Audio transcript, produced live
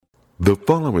The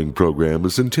following program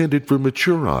is intended for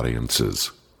mature audiences.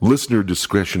 Listener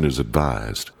discretion is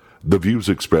advised. The views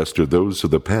expressed are those of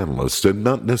the panelists and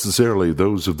not necessarily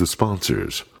those of the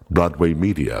sponsors, Broadway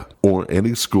Media, or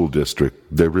any school district,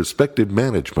 their respective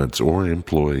managements, or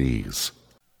employees.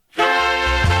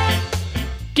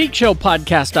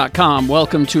 GeekShowPodcast.com.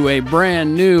 Welcome to a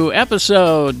brand new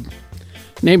episode.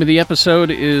 Name of the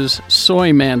episode is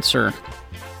Soymancer.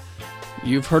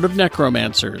 You've heard of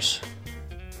necromancers.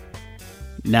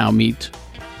 Now meet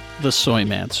the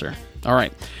Soymancer. All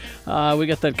right. We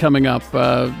got that coming up.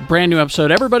 Brand new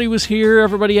episode. Everybody was here.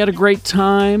 Everybody had a great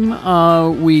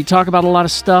time. We talk about a lot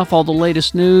of stuff, all the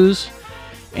latest news,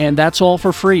 and that's all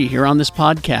for free here on this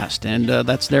podcast, and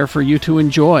that's there for you to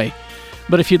enjoy.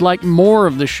 But if you'd like more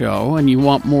of the show and you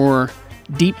want more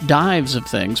deep dives of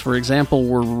things, for example,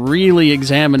 we're really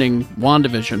examining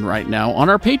WandaVision right now on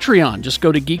our Patreon. Just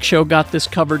go to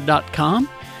geekshowgotthiscovered.com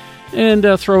and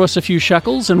throw us a few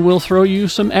shekels, and we'll throw you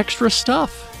some extra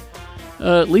stuff.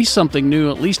 At least something new,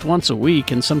 at least once a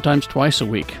week, and sometimes twice a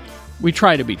week. We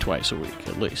try to be twice a week,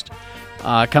 at least.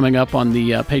 Coming up on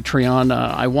the Patreon,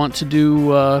 I want to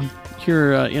do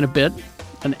here in a bit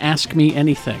an Ask Me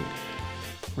Anything,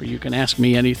 where you can ask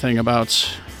me anything about,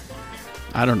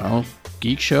 I don't know,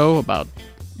 Geek Show, about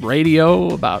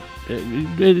radio, about,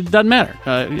 it doesn't matter.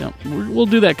 We'll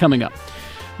do that coming up.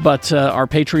 But our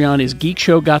Patreon is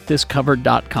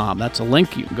geekshowgotthiscovered.com. That's a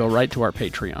link. You can go right to our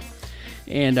Patreon.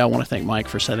 And I want to thank Mike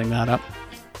for setting that up.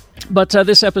 But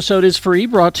this episode is free,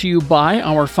 brought to you by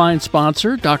our fine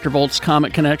sponsor, Dr. Volt's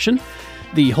Comic Connection.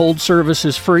 The hold service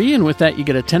is free, and with that you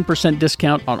get a 10%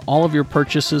 discount on all of your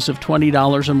purchases of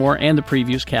 $20 or more and the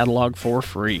previews catalog for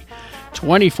free.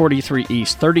 2043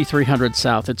 East, 3300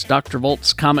 South. It's Dr.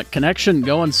 Volt's Comic Connection.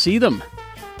 Go and see them.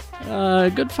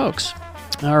 Good folks.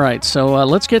 All right, so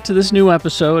let's get to this new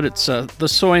episode. It's the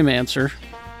Soymancer.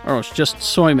 Or it's just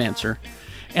Soymancer.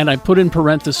 And I put in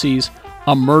parentheses,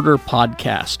 a murder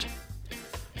podcast.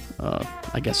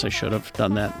 I guess I should have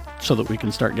done that so that we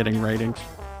can start getting ratings.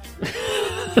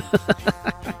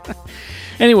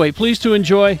 Anyway, please to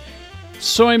enjoy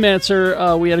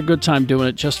Soymancer. We had a good time doing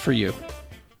it just for you.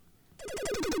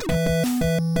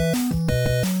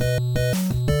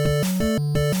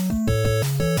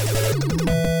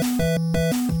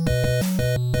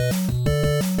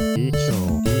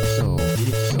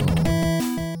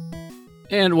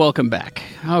 And welcome back.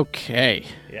 Okay.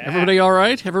 Yeah. Everybody all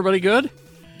right? Everybody good?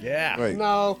 Yeah. Wait,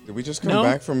 no. Did we just come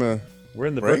back from a We're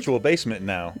in the break? virtual basement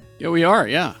now. Yeah, we are,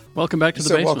 yeah. Welcome back to the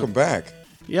basement. Welcome back.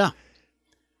 Yeah.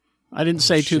 I didn't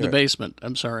say to shit. the basement.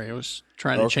 I'm sorry. I was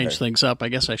trying to change things up. I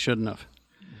guess I shouldn't have.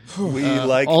 We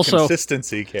like also,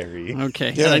 consistency, Carrie.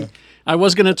 Okay. Yeah. And I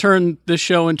was going to turn this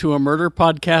show into a murder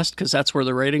podcast because that's where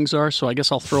the ratings are, so I guess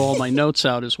I'll throw all my notes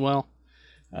out as well.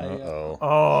 Uh-oh.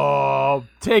 Oh,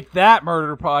 take that,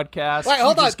 murder podcast. Wait,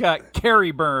 hold you on. just got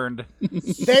Carrie burned.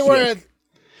 They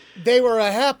were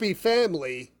a happy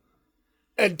family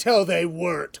until they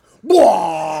weren't. We're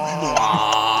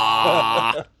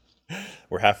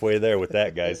halfway there with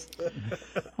that, guys.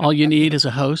 All you need is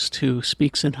a host who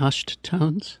speaks in hushed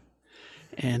tones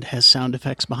and has sound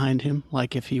effects behind him.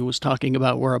 Like if he was talking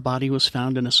about where a body was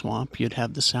found in a swamp, you'd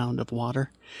have the sound of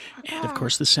water and, of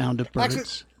course, the sound of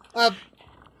birds. Actually,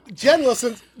 Jen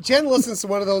listens to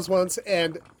one of those ones,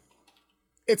 and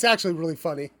it's actually really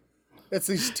funny. It's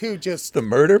these two just... The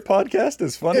murder podcast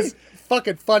is funny? It's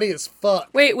fucking funny as fuck.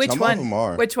 Wait, which Some one? of them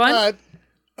are. Which one?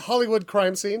 Hollywood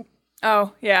crime scene.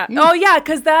 Oh, yeah. Oh, yeah,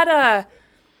 because that,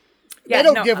 They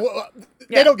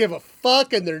don't give a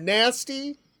fuck, and they're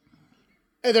nasty.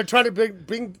 And they're trying to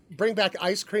bring back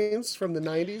ice creams from the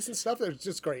 90s and stuff. They're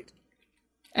just great.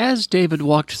 As David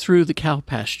walked through the cow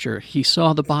pasture, he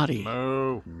saw the body.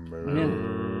 Oh.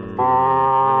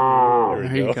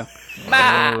 There you go.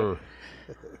 I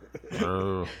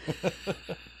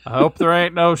hope there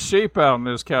ain't no sheep out in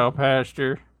this cow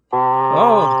pasture.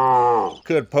 Oh,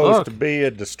 Could pose Look. to be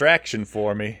a distraction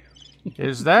for me.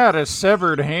 is that a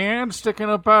severed hand sticking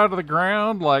up out of the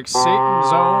ground like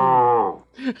Satan's own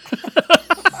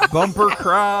bumper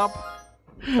crop?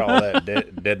 Call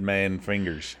that dead man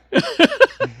fingers.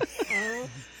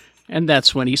 And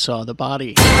that's when he saw the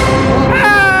body. Yo, you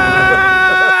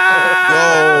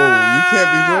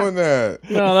can't be doing that.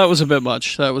 No, that was a bit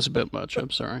much. I'm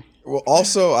sorry. Well,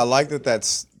 also, I like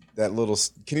that little...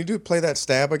 Can you play that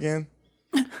stab again?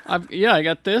 I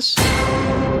got this.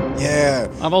 Yeah.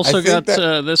 I've also I think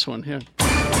got this one here. So,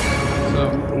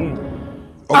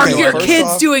 are Okay, your first kids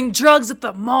off, doing drugs at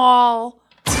the mall?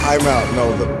 Time out. No,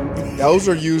 those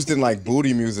are used in like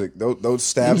booty music. Those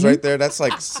stabs right there. That's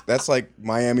like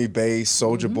Miami Bass,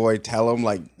 Soldier Boy, Tell 'Em.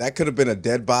 Like that could have been a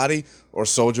dead body or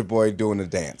Soldier Boy doing a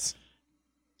dance.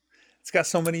 It's got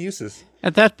so many uses.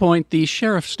 At that point, the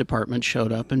sheriff's department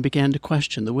showed up and began to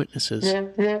question the witnesses. Oh,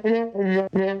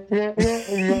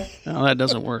 that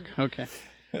doesn't work. Okay.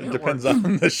 It depends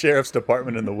on the sheriff's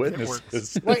department and the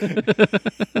witnesses.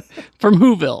 From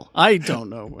Whoville. I don't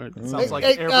know. Sounds like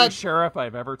every sheriff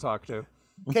I've ever talked to.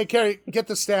 Okay, Carrie, get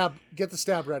the stab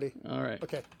ready. All right.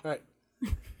 Okay, all right.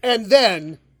 And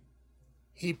then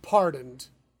he pardoned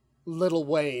Lil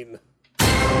Wayne.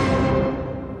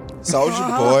 Soldier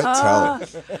Boy, tell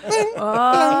it.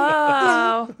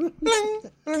 Oh.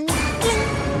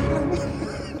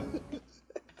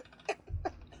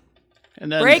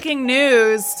 And then, Breaking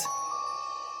news.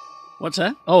 what's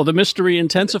that? Oh, the mystery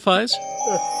intensifies?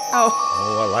 Oh.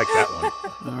 Oh, I like that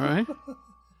one. All right.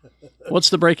 What's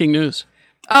the breaking news?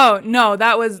 Oh, no,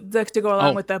 that was to go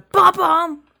along with the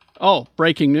bum. Oh,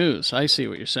 breaking news. I see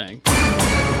what you're saying.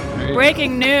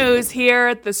 Breaking news here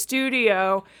at the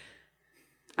studio.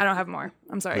 I don't have more.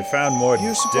 I'm sorry. We found more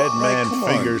You're supposed- dead like, man come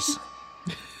on. fingers.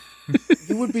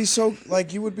 You would be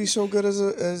so good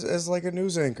as like a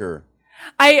news anchor.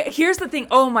 Here's the thing.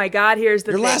 Oh my God, here's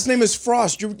the Your thing. last name is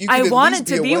Frost. You could I at wanted least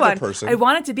to be be a weather one. person. I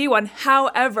wanted to be one.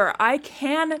 However, I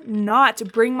cannot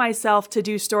bring myself to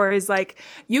do stories like,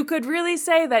 you could really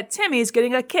say that Timmy's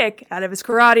getting a kick out of his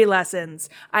karate lessons.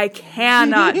 I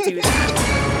cannot do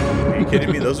that. Are you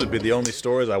kidding me? Those would be the only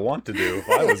stories I want to do if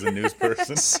I was a news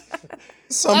person.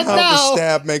 Somehow the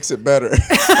stab makes it better.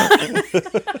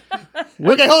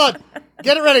 Okay, hold on.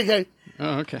 Get it ready, okay?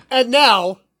 Oh, okay. And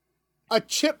now, a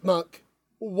chipmunk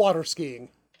water skiing.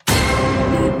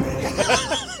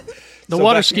 The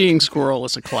water skiing squirrel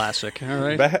is a classic, all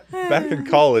right? Back in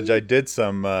college, I did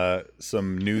some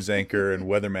news anchor and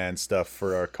weatherman stuff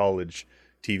for our college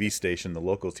TV station, the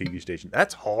local TV station.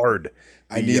 That's hard.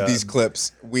 I need these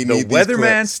clips. We The need these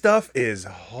weatherman clips. stuff is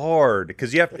hard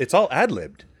because it's all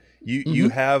ad-libbed. You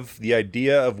have the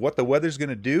idea of what the weather's going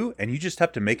to do, and you just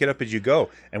have to make it up as you go.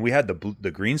 And we had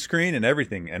the green screen and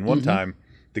everything. And one time,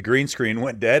 the green screen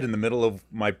went dead in the middle of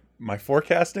my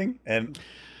forecasting, and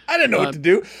I didn't know what to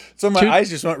do. So my eyes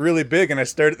just went really big, and I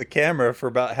stared at the camera for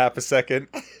about half a second,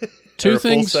 or a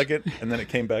full second, and then it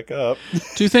came back up.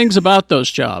 Two things about those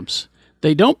jobs.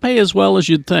 They don't pay as well as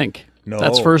you'd think. No.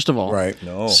 That's first of all. Right.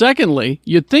 No. Secondly,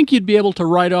 you'd think you'd be able to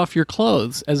write off your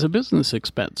clothes as a business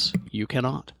expense. You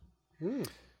cannot.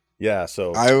 Yeah. So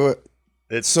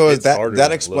it's harder that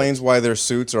than it explains why their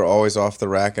suits are always off the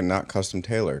rack and not custom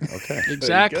tailored. Okay.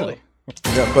 Exactly.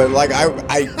 Yeah, but like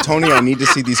Tony, I need to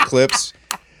see these clips.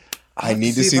 I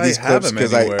need to see these clips because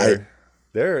they're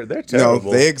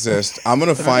terrible. No, they exist. I'm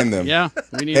gonna find them. Yeah.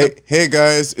 We need Hey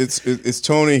guys, it's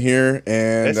Tony here,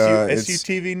 and it's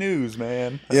SUTV News,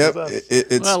 man. yep. That's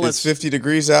us. It's 50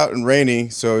 degrees out and rainy,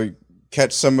 so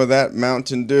catch some of that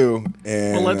Mountain Dew.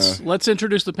 And let's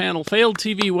introduce the panel. Failed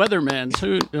TV weatherman,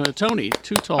 Tony,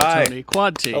 Too Tall Hi. Tony,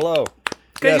 Quad T. Hello.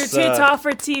 Because you're too tall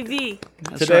for TV.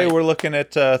 Today right. we're looking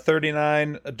at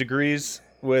 39 degrees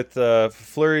with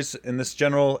flurries in this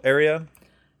general area.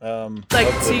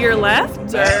 Like to your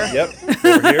left? Or? Yep,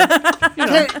 over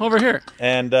here. Over here.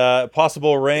 And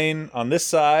possible rain on this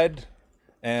side.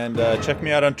 And check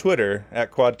me out on Twitter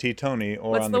at Quad T Tony.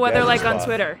 Or What's on the weather Gadget like on Spot.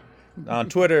 Twitter? On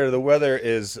Twitter, the weather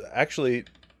is actually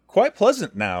quite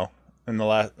pleasant now.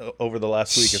 Over the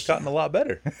last week, it's gotten a lot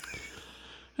better.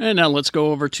 And now let's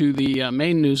go over to the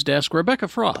main news desk. Rebecca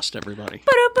Frost, everybody.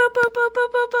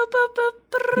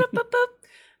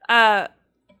 I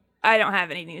don't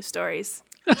have any news stories.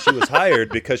 She was hired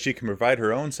because she can provide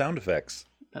her own sound effects.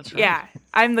 That's right. Yeah,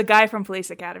 I'm the guy from Police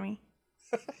Academy.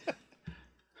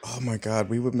 oh my God,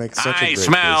 we would make such a I great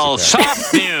smell Police Academy.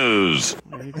 soft news.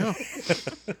 There you go.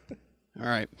 All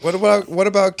right. What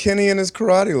about Kenny and his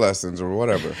karate lessons or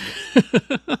whatever?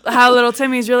 How little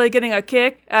Timmy's really getting a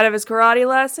kick out of his karate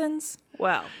lessons?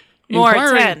 Well, more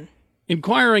 10.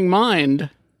 Inquiring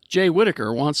mind, Jay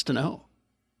Whitaker wants to know.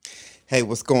 Hey,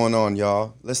 what's going on,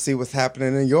 y'all? Let's see what's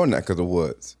happening in your neck of the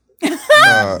woods.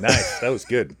 Nice, that was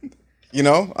good. You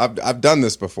know, I've done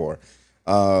this before.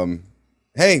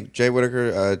 Hey, Jay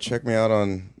Whitaker, check me out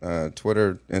on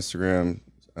Twitter, Instagram,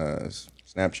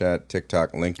 Snapchat,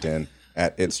 TikTok, LinkedIn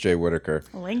at It's Jay Whitaker.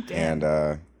 LinkedIn.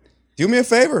 And do me a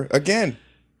favor, again,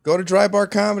 go to Dry Bar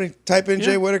Comedy, type in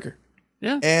Jay Whitaker,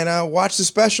 and watch the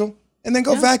special, and then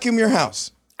go vacuum your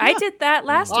house. I did that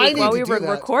last I week while need we to were do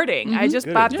that. recording. I just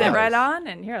popped it right on,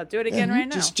 and here, I'll do it again right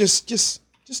now. Just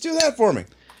do that for me.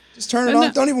 Just turn it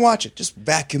on. Don't even watch it. Just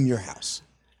vacuum your house.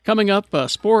 Coming up,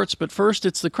 sports, but first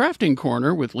it's the Crafting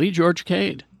Corner with Lee George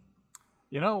Cade.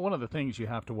 You know, one of the things you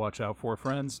have to watch out for,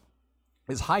 friends,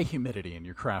 is high humidity in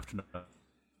your craft note.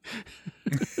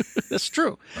 That's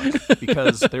true.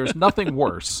 Because there's nothing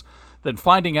worse than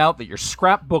finding out that your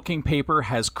scrapbooking paper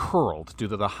has curled due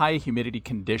to the high humidity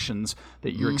conditions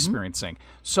that you're experiencing.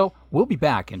 So we'll be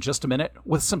back in just a minute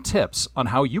with some tips on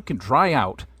how you can dry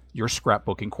out your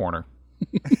scrapbooking corner.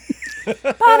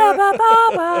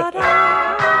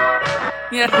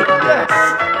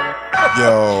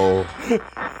 Yo,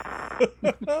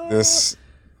 this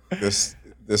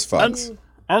fucks.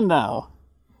 And now,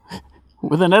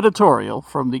 with an editorial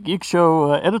from the Geek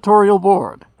Show editorial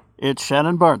board, it's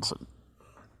Shannon Barneson.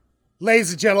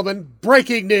 Ladies and gentlemen,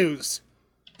 breaking news.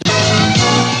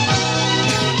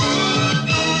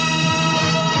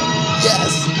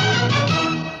 Yes.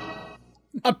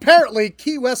 Apparently,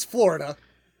 Key West, Florida,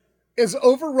 is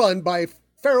overrun by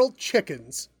feral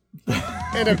chickens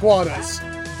and iguanas.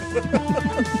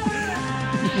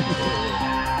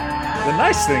 The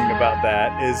nice thing about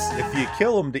that is if you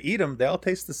kill them to eat them, they all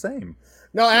taste the same.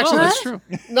 No, actually, That's true.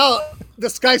 No,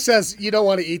 this guy says you don't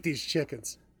want to eat these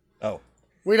chickens. Oh.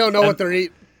 We don't know what they're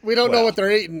eating. We don't know what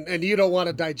they're eating, and you don't want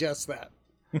to digest that.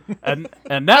 And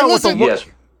now with the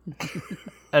look,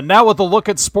 and now with the look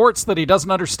at sports that he doesn't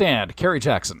understand, Kerry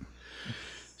Jackson.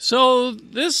 So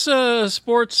this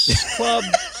sports club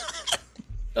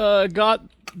got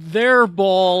their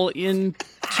ball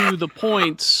into the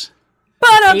points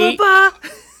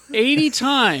 80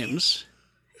 times.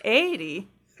 80?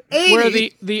 Where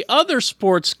the other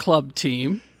sports club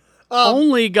team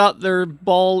only got their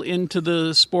ball into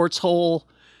the sports hole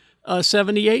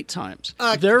 78 times.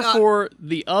 Therefore,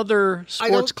 the other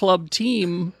sports club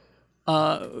team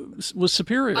was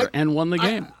superior and won the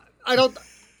game. I don't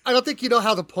think you know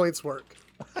how the points work.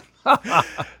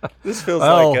 This feels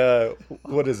like,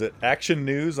 what is it, Action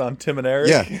News on Tim and Eric?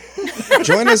 Yeah.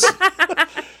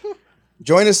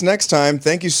 Join us next time.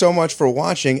 Thank you so much for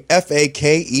watching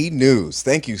FAKE News.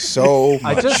 Thank you so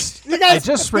much. I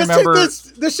just remember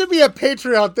this should be a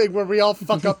Patreon thing where we all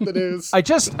fuck up the news. I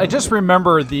just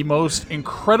remember the most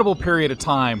incredible period of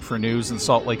time for news in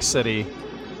Salt Lake City,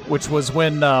 which was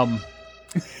when Nick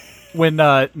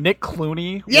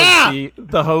Clooney was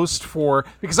the host for,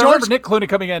 because I remember Nick Clooney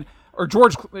coming in, or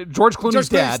George Clooney's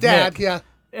dad, Nick, yeah.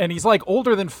 And he's like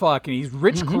older than fuck, and he's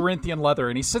rich Corinthian leather,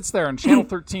 and he sits there on Channel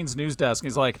 13's news desk,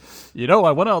 and he's like,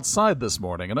 I went outside this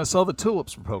morning, and I saw the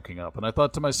tulips were poking up, and I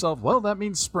thought to myself, well, that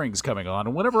means spring's coming on,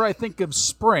 and whenever I think of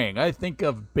spring, I think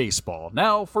of baseball.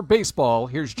 Now, for baseball,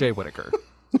 here's Jay Whitaker.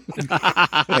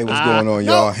 Hey, what's going on,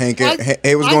 y'all? Hey,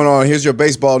 what's going on? Here's your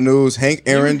baseball news. Hank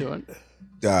Aaron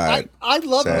died. I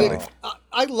love sadly. Nick.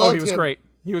 I loved him. He was great.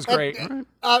 He was great.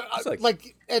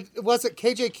 Was it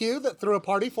KJQ that threw a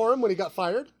party for him when he got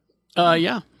fired?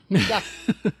 Yeah. Yeah,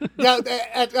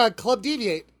 at Club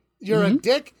Deviate. You're a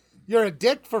dick. You're a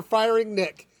dick for firing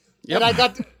Nick. Yep. And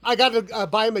I got to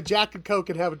buy him a Jack and Coke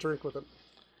and have a drink with him.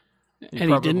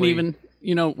 And he didn't even,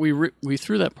 we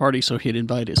threw that party so he'd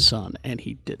invite his son, and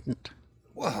he didn't.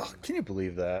 Wow, can you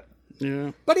believe that?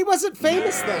 Yeah. But he wasn't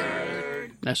famous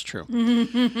then. That's true.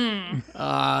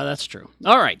 That's true.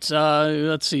 All right.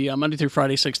 Let's see. Monday through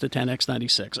Friday, 6 to 10,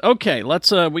 X96. Okay.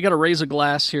 Let's. We got to raise a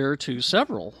glass here to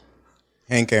several.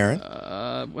 Hank Aaron.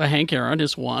 Hank Aaron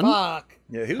is one. Fuck.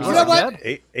 Yeah, he was You know what?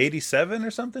 87 or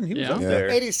something? He was up Yeah. there.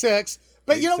 86.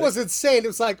 But you know what was insane? It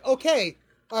was like, okay,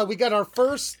 we got our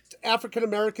first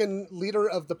African-American leader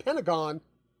of the Pentagon.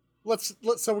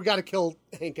 So we got to kill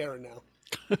Hank Aaron now.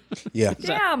 Yeah.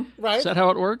 Damn. Right? Is that how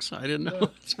it works? I didn't know.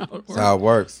 That's how it works. That's how it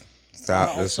works.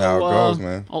 That's how it goes,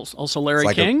 man. Also, Larry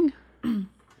like King. Yep.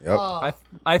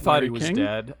 I thought Larry he was King?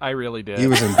 dead. I really did. He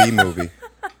was in B movie.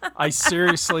 I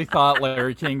seriously thought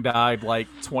Larry King died like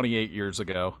 28 years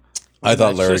ago. I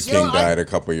thought Larry just- King died a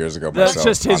couple years ago That's myself.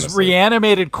 just his honestly.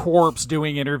 reanimated corpse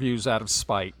doing interviews out of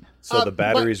spite. So the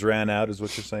batteries ran out, is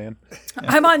what you're saying?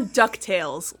 I'm on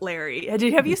DuckTales, Larry.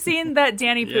 Have you seen that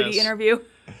Danny Pudi Yes. interview?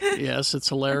 Yes, it's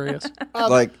hilarious.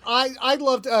 I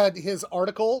loved his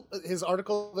article. His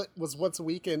article that was once a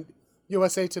week in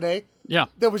USA Today. Yeah.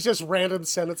 That was just random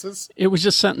sentences. It was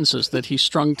just sentences that he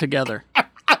strung together.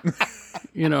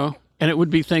 And it would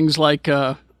be things like,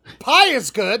 Pie is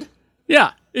good.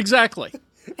 yeah, exactly.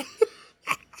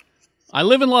 I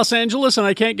live in Los Angeles and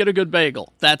I can't get a good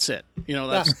bagel. That's it.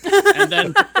 And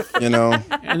then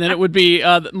and then it would be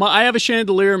I have a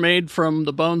chandelier made from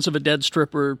the bones of a dead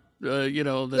stripper.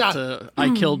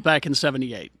 I killed back in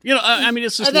 '78.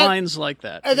 It's just lines like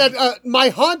that. And then my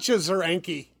haunches are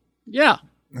anky. Yeah,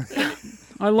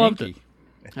 I loved it.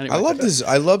 Anyway,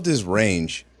 I loved his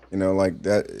range. Like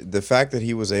that. The fact that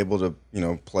he was able to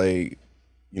play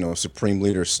Supreme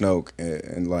Leader Snoke,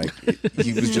 and like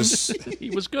he was just He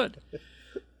was good. it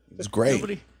was great.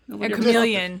 Nobody A ever-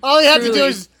 chameleon. All he had to do Truly.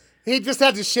 is he just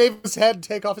had to shave his head and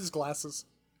take off his glasses.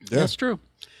 That's true.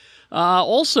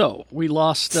 Also, we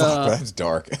lost Fuck, that's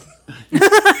dark.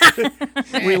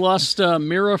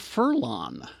 Mira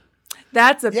Furlan.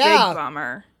 That's a Yeah. big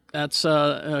bummer. That's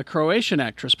a Croatian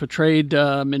actress, portrayed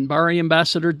Minbari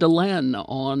Ambassador Delenn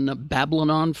on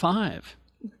Babylon 5.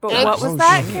 But what was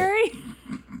that, Carrie?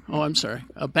 Oh, I'm sorry.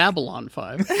 Babylon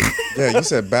 5. Yeah, you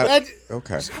said And-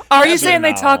 Okay. Are you saying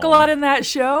they talk a lot in that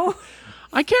show?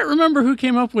 I can't remember who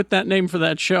came up with that name for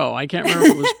that show. I can't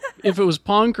remember if it was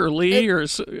Punk or Lee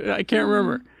I can't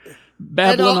remember.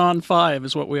 Babylon 5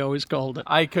 is what we always called it.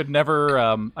 I could never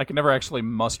actually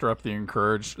muster up the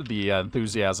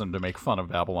enthusiasm to make fun of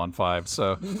Babylon 5.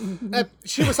 So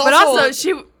she was But also, also,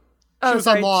 she was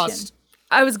on Lost.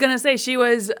 I was going to say she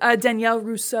was Danielle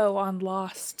Rousseau on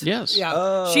Lost. Yes.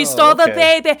 Yeah. She stole the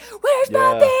okay. baby. Where's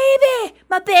my baby?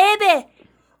 My baby.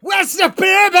 Where's the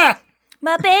baby?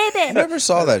 My baby. Never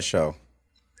saw that show.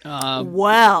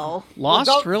 Well. Lost,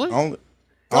 don't- really? I Don't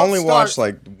only start. watched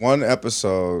like one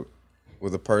episode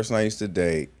with a person I used to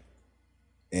date,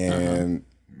 and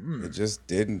it just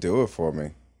didn't do it for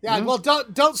me. Yeah, well,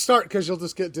 don't start because you'll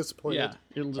just get disappointed. Yeah.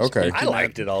 It'll just Okay. make I you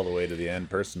liked it all the way to the end,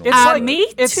 personally. It's like- Me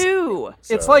it's- too.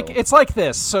 it's So- like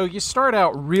this. So you start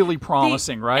out really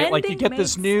promising, right? Like you ending get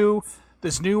this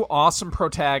makes new awesome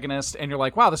protagonist, and you're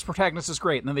like, wow, this protagonist is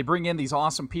great. And then they bring in these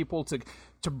awesome people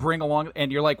to bring along,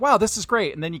 and you're like, wow, this is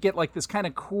great. And then you get like this kind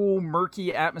of cool,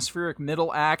 murky, atmospheric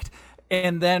middle act,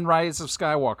 and then Rise of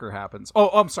Skywalker happens. Oh,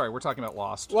 I'm sorry, we're talking about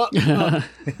Lost. Well,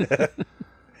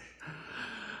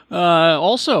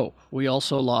 we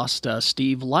also lost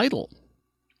Steve Lytle,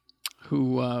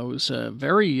 who was a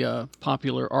very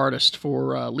popular artist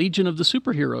for Legion of the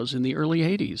Superheroes in the early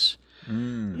 80s.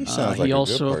 He sounds like he a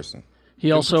also- good person.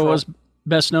 He also was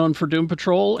best known for Doom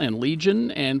Patrol and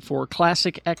Legion and for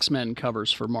classic X-Men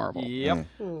covers for Marvel. Yep.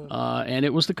 And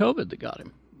it was the COVID that got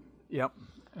him. Yep.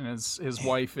 And his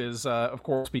wife is, of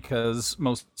course, because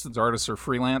most of his artists are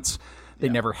freelance, they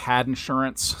never had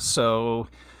insurance. So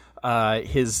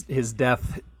his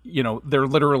death, they're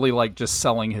literally like just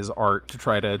selling his art to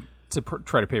try to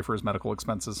pay for his medical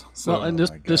expenses. So Well, and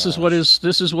this is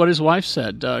what his wife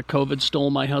said. COVID stole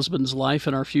my husband's life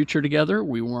and our future together.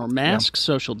 We wore masks,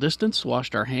 social distance,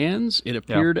 washed our hands. It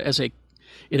appeared as a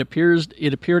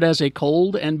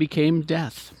cold and became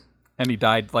death. and he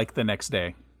died like the next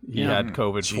day. He Yeah. had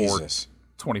COVID Jesus. for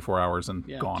 24 hours and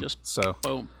gone. just- So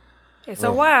Boom. It's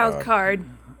a wild card.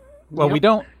 well, we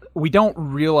don't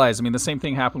realize. I mean, the same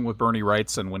thing happened with Bernie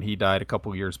Wrightson when he died a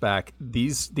couple years back.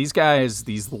 These guys,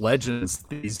 these legends,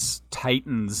 these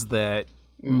titans that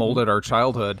molded our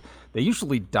childhood, they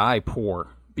usually die poor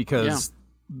because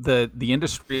the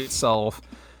industry itself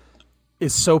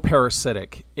is so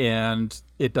parasitic and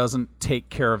it doesn't take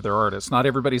care of their artists. Not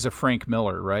everybody's a Frank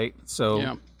Miller, right? So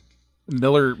Yeah.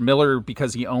 Miller,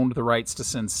 because he owned the rights to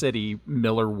Sin City,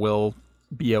 Miller will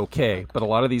be okay. But a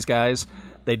lot of these guys,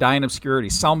 they die in obscurity.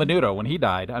 Sal Menudo, when he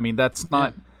died, I mean, that's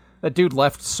not... That dude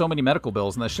left so many medical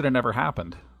bills, and that should have never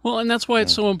happened. Well, and that's why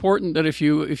it's so important that if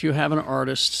you have an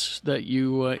artist that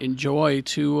you enjoy,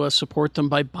 to support them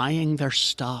by buying their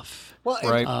stuff. well, and-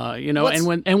 Right.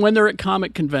 What's- And when they're at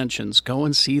comic conventions, go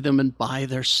and see them and buy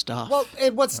their stuff. Well,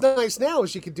 and what's nice now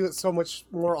is you can do it so much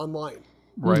more online.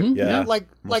 Right. Yeah, Like-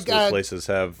 most like, of those uh, places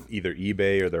have either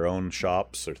eBay or their own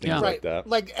shops or things Yeah. like Right. that.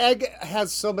 Like Egg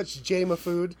has so much Jama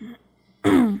food,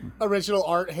 original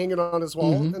art hanging on his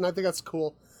wall, and I think that's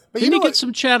cool. But Didn't you he know get what?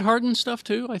 some Chad Harden stuff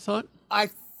too? I thought. I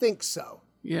think so.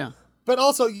 Yeah. But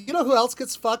also, you know who else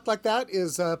gets fucked like that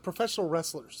is professional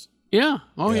wrestlers. Yeah.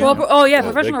 Oh yeah. Well, big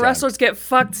professional time. wrestlers get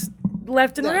fucked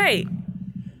left and Yeah. right.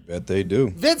 Bet they do.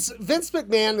 Vince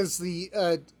McMahon is the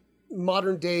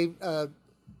modern day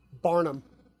Barnum.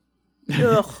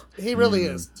 Ugh. He really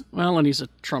is. Well, and he's a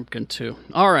Trumpkin too.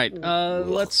 All right,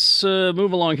 let's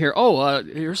move along here. Oh,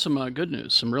 here's some good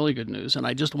news, some really good news. And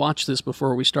I just watched this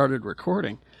before we started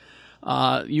recording.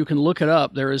 You can look it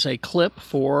up. There is a clip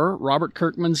for Robert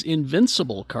Kirkman's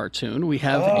Invincible cartoon. We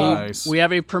have Nice.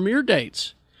 a premiere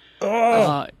date.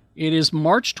 It is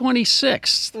March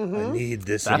 26th. I need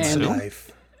this That's in my soon.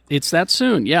 life. It's that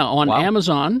soon. Yeah, on Wow.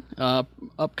 Amazon.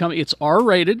 Upcoming. It's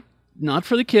R-rated. Not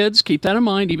for the kids. Keep that in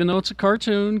mind. Even though it's a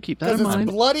cartoon, keep that Because in it's mind.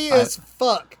 bloody as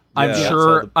fuck.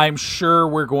 Yeah. I'm sure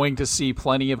we're going to see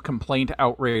plenty of complaint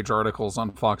outrage articles on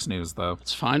Fox News, though.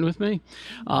 It's fine with me.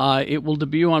 It will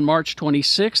debut on March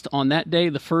 26th. On that day,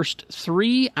 the first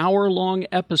 3-hour-long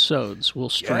episodes will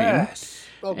stream.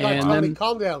 Oh, God, And Tommy, then-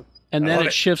 calm down. And then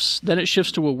it shifts. Then it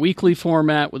shifts to a weekly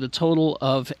format with a total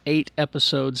of 8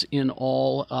 episodes in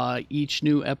all. Each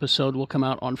new episode will come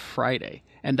out on Friday,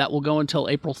 and that will go until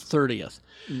April 30th.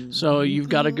 So you've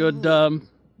got a good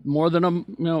more than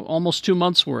almost 2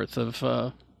 months worth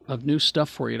of new stuff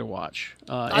for you to watch.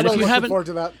 I'm looking forward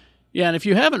to that. Yeah, and if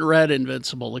you haven't read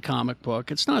Invincible, the comic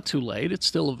book, it's not too late. It's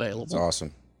still available. It's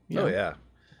awesome. Oh yeah.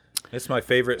 It's my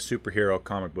favorite superhero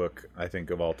comic book, I think,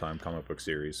 of all time comic book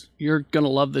series. You're gonna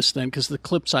love this thing because the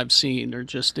clips I've seen are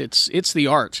just it's the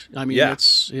art. I mean,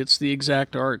 it's the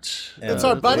exact art. It's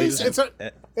our buddies.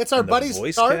 It's our buddies'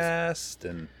 voice art. cast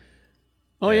and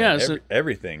everything.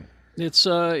 Everything. It's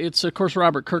of course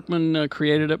Robert Kirkman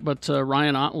created it, but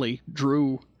Ryan Ottley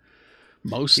drew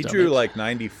most of it. He drew like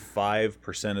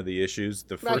 95% of the issues.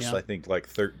 The first, I think, like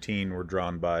 13 were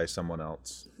drawn by someone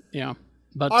else. Yeah.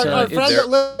 But our friend that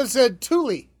lives in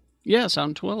Thule. Yes, out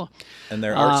in Tooele. And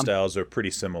their art styles are pretty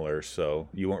similar, so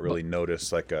you won't really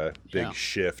notice like a big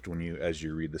shift as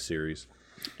you read the series.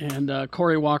 And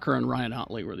Corey Walker and Ryan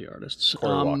Ottley were the artists.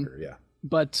 Corey Walker, yeah.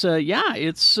 But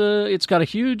it's got a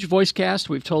huge voice cast.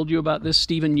 We've told you about this.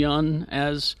 Stephen Yeun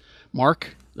as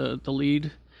Mark, the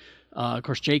lead. Of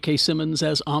course, J.K. Simmons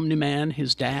as Omni-Man,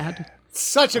 his dad.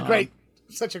 Such a great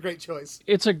choice.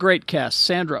 It's a great cast.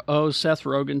 Sandra Oh, Seth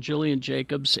Rogen, Gillian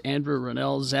Jacobs, Andrew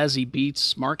Rannell, Zazie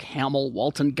Beetz, Mark Hamill,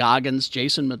 Walton Goggins,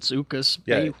 Jason Mantzoukas,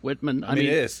 Mae Whitman. I mean,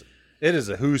 it is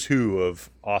a who's who of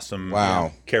awesome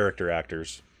character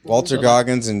actors. Walter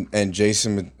Goggins and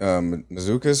Jason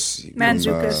Mantzoukas.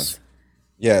 Mantzoukas.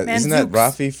 Isn't that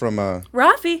Rafi from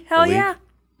Rafi? Hell yeah.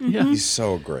 Yeah. He's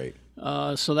so great.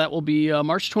 So that will be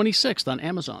March 26th on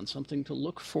Amazon. Something to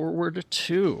look forward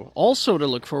to. Also to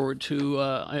look forward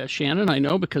to, Shannon, I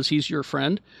know because he's your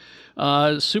friend,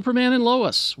 Superman and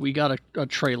Lois. We got a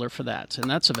trailer for that, and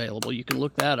that's available. You can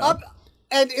look that up.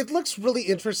 And it looks really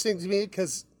interesting to me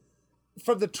because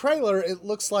from the trailer, it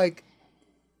looks like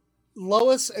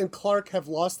Lois and Clark have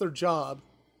lost their job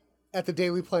at the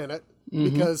Daily Planet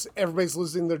because everybody's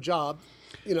losing their job,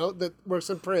 that works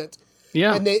in print.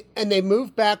 Yeah, and they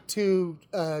moved back to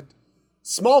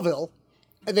Smallville,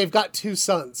 and they've got 2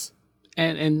 sons.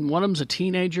 And one of them's a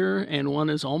teenager, and one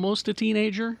is almost a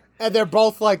teenager. And they're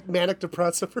both like manic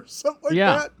depressive or something like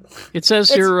that. It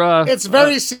says here it's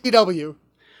very CW.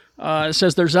 It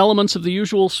says there's elements of the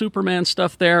usual Superman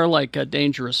stuff there, like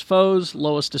dangerous foes,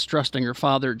 Lois distrusting her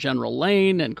father, General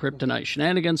Lane, and kryptonite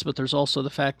shenanigans. But there's also the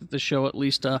fact that the show at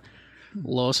least.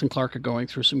 Lois and Clark are going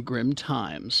through some grim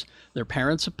times. Their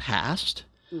parents have passed.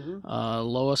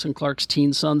 Lois and Clark's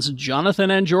teen sons,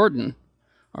 Jonathan and Jordan,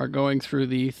 are going through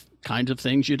the kinds of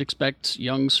things you'd expect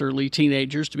young, surly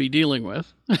teenagers to be dealing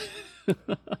with.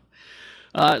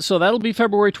 So that'll be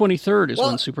February 23rd is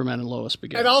when Superman and Lois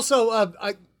begin. And also,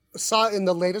 I saw in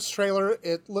the latest trailer,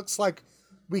 it looks like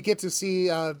we get to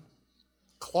see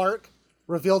Clark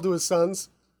reveal to his sons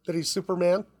that he's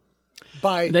Superman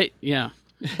by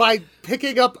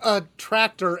picking up a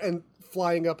tractor and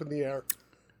flying up in the air.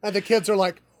 And the kids are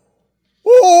like,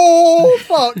 oh,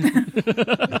 fuck.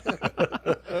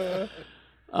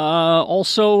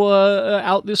 Also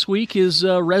out this week is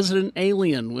Resident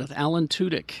Alien with Alan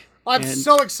Tudyk. I'm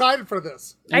so excited for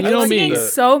this. I keep seeing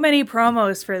so many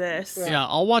promos for this. Yeah,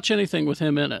 I'll watch anything with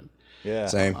him in it. Yeah.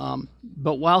 Same.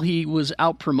 But while he was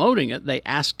out promoting it, they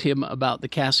asked him about the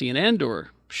Cassian Andor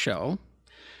show.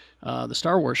 The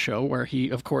Star Wars show, where he,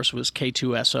 of course, was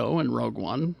K2SO in Rogue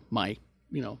One, my,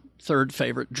 third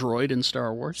favorite droid in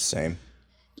Star Wars. Same.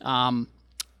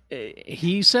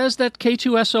 He says that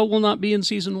K2SO will not be in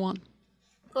Season 1.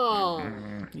 Oh.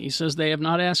 He says they have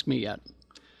not asked me yet.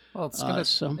 Well,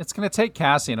 it's gonna take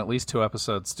Cassian at least 2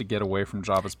 episodes to get away from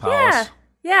Jabba's palace.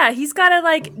 Yeah, yeah, he's got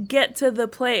to get to the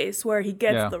place where he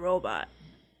gets the robot,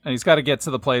 and he's got to get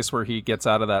to the place where he gets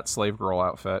out of that slave girl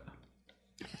outfit.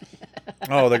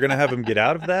 Oh, they're gonna have him get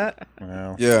out of that?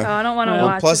 Well. Yeah. Oh, I don't want to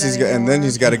watch. Plus, it and then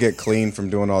he's got to get clean from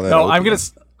doing all that. No, I'm gonna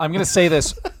say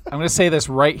this. I'm gonna say this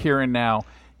right here and now.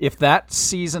 If that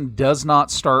season does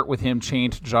not start with him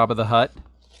chained to Jabba the Hutt,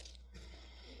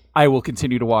 I will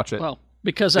continue to watch it. Well,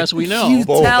 because as we know,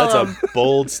 that's a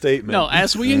bold statement. No,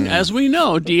 as we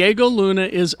know, Diego Luna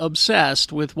is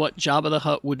obsessed with what Jabba the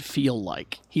Hutt would feel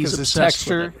like. He's obsessed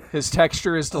with it. His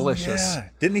texture is delicious. Yeah.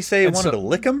 Didn't he say he wanted to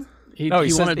lick him?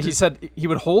 He said he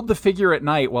would hold the figure at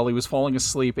night while he was falling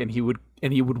asleep, and he would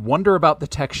wonder about the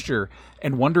texture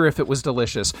and wonder if it was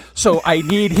delicious. So I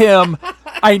need him.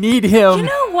 You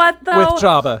know what though? With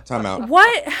Jabba. Time out.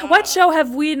 What show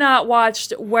have we not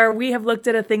watched where we have looked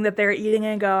at a thing that they're eating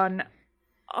and gone,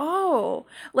 Oh,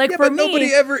 like Yeah, for but me,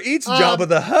 nobody ever eats Jabba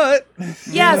the Hutt.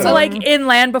 yeah. So like in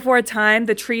Land Before Time,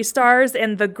 the tree stars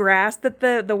and the grass that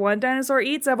the one dinosaur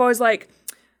eats, I've always like,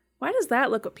 why does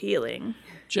that look appealing?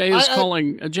 Jay is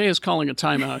calling a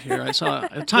timeout here. I saw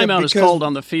a timeout is called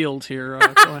on the field here.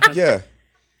 Go ahead. Yeah.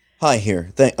 Hi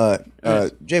here.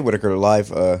 Jay Whitaker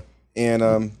live. And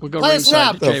We'll go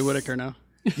ringside to Jay Whitaker now.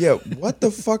 yeah, what the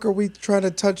fuck are we trying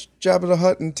to touch Jabba the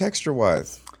Hutt in texture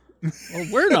wise? Well,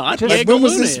 we're not. Like, Diego when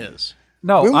was Luna this? is.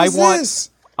 No, When was this?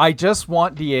 I just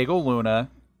want Diego Luna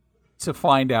to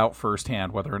find out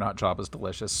firsthand whether or not Jabba's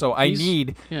delicious. So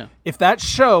if that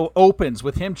show opens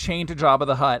with him chained to Jabba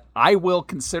the Hutt, I will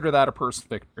consider that a personal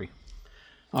victory.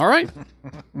 All right.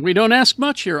 We don't ask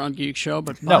much here on Geek Show,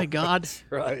 but by God.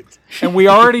 Right. And we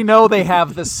already know they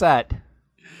have the set.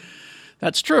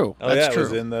 That's true. Oh, That's yeah, true. it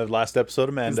was in the last episode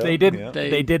of Mando. They did. Yeah.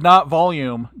 They did not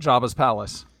volume Jabba's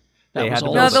palace. That They was had to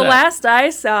all build No, set. the last I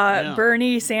saw, Yeah.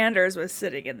 Bernie Sanders was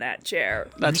sitting in that chair.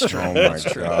 That's true. Oh my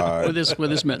god. with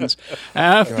his mittens.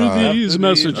 After these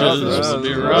messages, we'll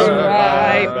be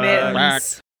Right, back.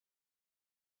 mittens.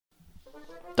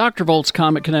 Dr. Volt's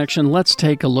Comic Connection. Let's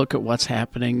take a look at what's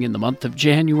happening in the month of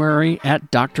January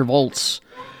at Dr. Volt's.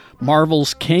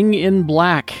 Marvel's King in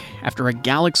Black. After a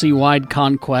galaxy-wide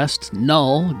conquest,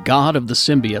 Null, god of the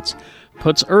symbiotes,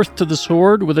 puts Earth to the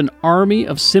sword with an army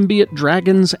of symbiote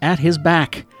dragons at his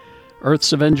back.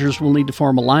 Earth's Avengers will need to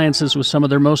form alliances with some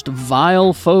of their most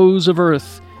vile foes of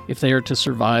Earth if they are to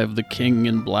survive the King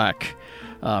in Black.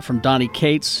 From Donny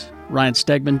Cates, Ryan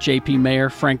Stegman, J.P. Mayer,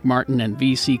 Frank Martin, and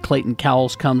V.C. Clayton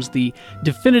Cowles comes the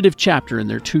definitive chapter in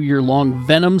their 2-year-long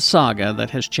Venom saga that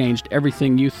has changed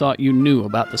everything you thought you knew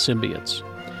about the symbiotes.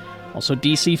 Also,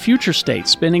 DC Future State,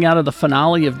 spinning out of the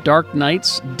finale of Dark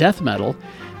Knight's Death Metal.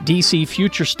 DC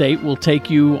Future State will take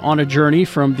you on a journey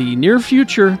from the near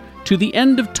future to the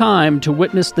end of time to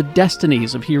witness the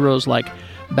destinies of heroes like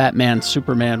Batman,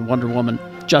 Superman, Wonder Woman,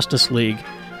 Justice League,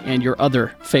 and your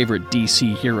other favorite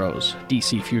DC heroes,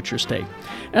 DC Future State.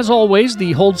 As always,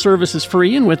 the hold service is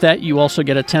free, and with that, you also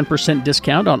get a 10%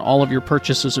 discount on all of your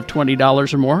purchases of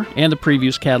 $20 or more, and the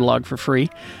previews catalog for free.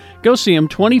 Go see them,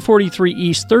 2043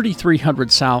 East,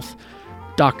 3300 South,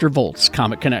 Dr. Volt's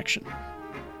Comic Connection.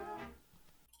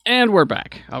 And we're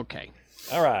back. Okay.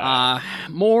 All right.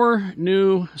 More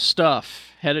new stuff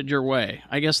headed your way.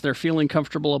 I guess they're feeling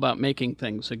comfortable about making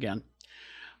things again.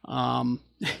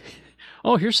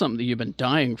 Oh, here's something that you've been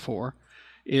dying for,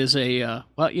 is in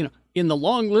the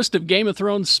long list of Game of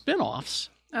Thrones spin-offs,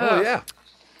 Oh, yeah.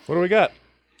 What do we got?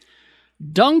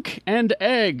 Dunk and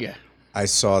Egg. I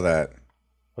saw that.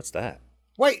 What's that?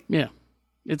 Wait, Yeah.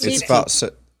 It's about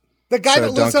the guy Sir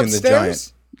that lives Duncan the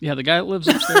upstairs? yeah, the guy that lives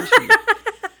upstairs.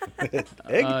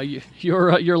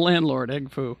 Your landlord,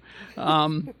 Egg Foo.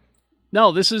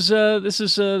 No, this is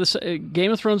the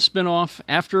Game of Thrones spin-off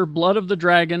After Blood of the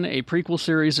Dragon, a prequel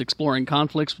series exploring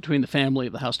conflicts between the family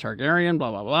of the House Targaryen,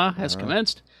 blah, blah, blah, has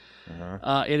commenced.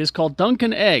 It is called Dunk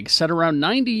and Egg, set around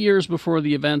 90 years before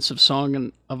the events of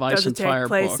Song of Ice Does it and take Fire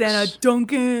place books. in a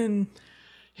Dunkin'?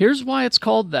 Here's why it's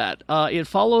called that. It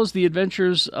follows the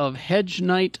adventures of Hedge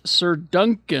Knight Sir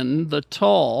Duncan the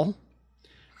Tall,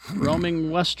 roaming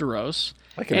Westeros,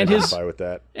 I can and identify with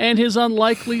that. and his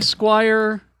unlikely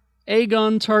squire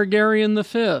Aegon Targaryen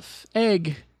V.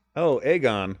 Egg. Oh,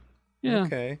 Aegon. Yeah.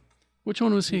 Okay. Which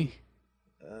one was he?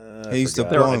 He's the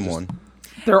forgot. blonde one.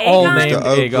 They're all Aegon? named The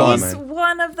old Aegon. blonde He's man.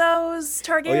 one of those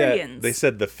Oh, yeah. Targaryens. They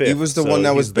said the fifth. He was the so one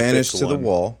that he's was the fifth banished to the one.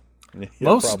 wall. Yeah,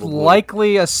 Most probably.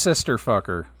 likely a sister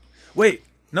fucker. Wait,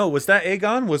 no, was that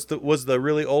Aegon? Was the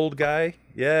really old guy?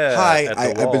 Yeah. Hi, at the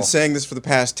I've wall. been saying this for the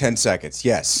past 10 seconds.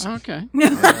 Yes. Okay.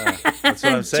 That's what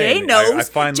I'm saying. Jay knows. I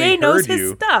finally Jay knows heard his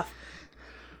you. stuff.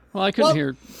 Well, I couldn't Well,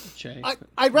 hear Jay.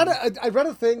 I read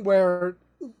a thing where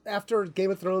after Game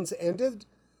of Thrones ended,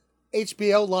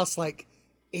 HBO lost like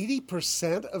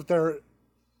 80% of their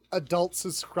adult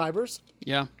subscribers.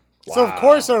 Yeah. So of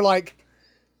course they're like,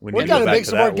 We we need got to go back make to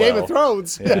some more that Game well. of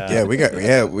Thrones. Yeah,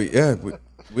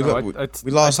 we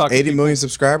lost I talked to 80 people- million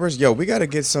subscribers. Yo, we got to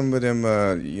get some of them,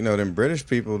 them British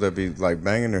people that be like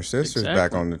banging their sisters back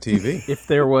Exactly. on the TV. If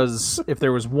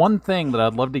there was one thing that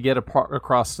I'd love to get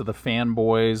across to the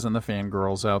fanboys and the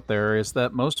fangirls out there, is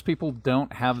that most people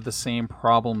don't have the same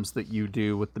problems that you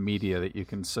do with the media that you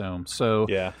consume. So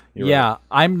Yeah, you're yeah,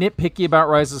 I'm nitpicky about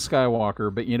Rise of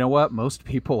Skywalker, but you know what? Most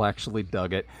people actually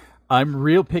dug it. I'm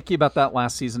real picky about that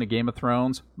last season of Game of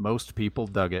Thrones. Most people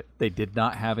dug it. They did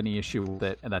not have any issue with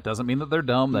it. And that doesn't mean that they're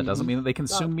dumb. That doesn't mean that they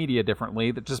consume media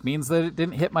differently. That just means that it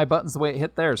didn't hit my buttons the way it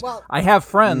hit theirs. Well- I have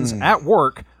friends at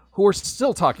work who are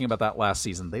still talking about that last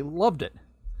season. They loved it.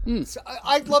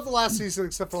 I love the last season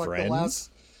except for like Friends?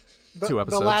 the last 2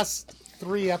 episodes. The last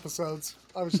 3 episodes.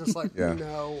 I was just like, Yeah.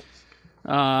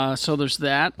 no. So there's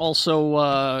that.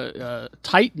 Also,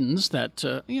 Titans. That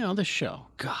this show.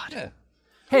 God. Yeah.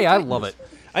 Hey, I love it.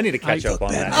 I need to catch up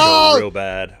on that Oh! show real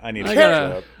bad. I need to I catch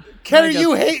gotta- up. Kenny,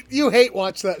 got- you hate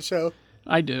watch that show.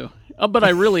 I do. But I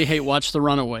really hate Watch the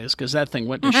Runaways because that thing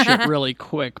went to shit really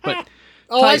quick. But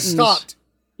Oh, Titans, I stopped.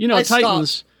 I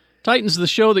stopped. Titans, the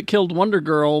show that killed Wonder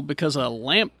Girl because a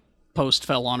lamp post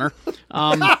fell on her.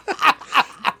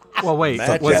 Well, wait. Was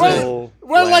it, Magical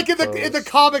Well, like in the lamppost.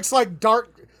 comics, like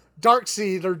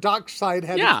Darkseid or Darkseid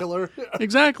had Yeah. to kill her.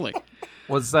 Exactly.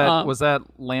 was that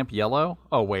lamp yellow?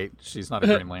 Oh, wait. She's not a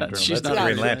Green Lantern. She's That's not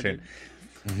Green Green Lantern.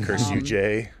 Curse you,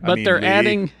 Jay. But they're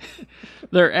adding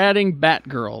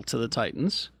Batgirl to the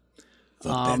Titans.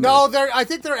 No, I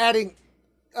think they're adding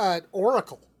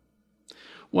Oracle.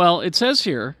 Well, it says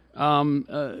here,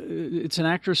 it's an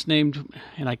actress named,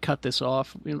 and I cut this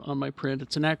off on my print.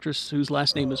 It's an actress whose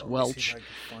last name is Welch.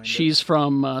 She's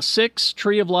from Six,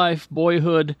 Tree of Life,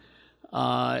 Boyhood.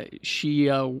 She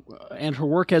and her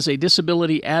work as a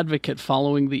disability advocate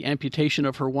following the amputation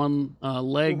of her one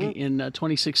leg in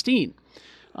 2016.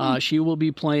 She will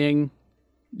be playing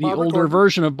the Barbara older Gordon.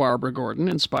 version of Barbara Gordon,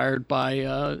 inspired by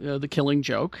The Killing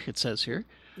Joke, it says here.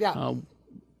 Yeah.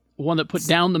 One that put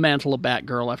down the mantle of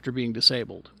Batgirl after being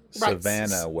disabled. Right.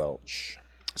 Savannah Welch.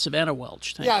 Savannah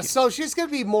Welch, thank Yeah, you. so she's going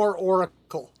to be more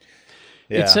Oracle.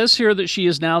 Yeah. It says here that she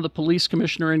is now the police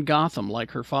commissioner in Gotham,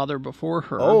 like her father before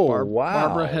her. Oh, wow.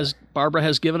 Barbara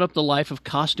has given up the life of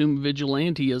costume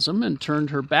vigilantism and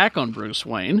turned her back on Bruce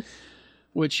Wayne,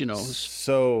 which, is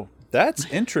So that's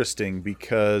interesting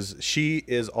because she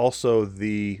is also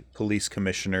the police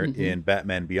commissioner in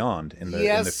Batman Beyond in the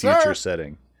Yes, future sir.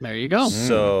 setting. there you go.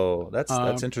 So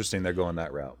that's interesting. They're going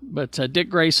that route. But Dick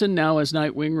Grayson, now as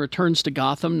Nightwing, returns to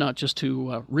Gotham not just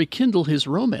to rekindle his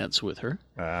romance with her,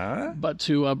 but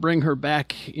to bring her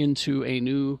back into a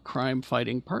new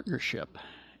crime-fighting partnership.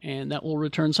 And that will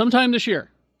return sometime this year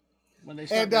when they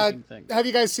start making And things. have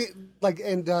you guys seen,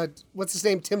 what's his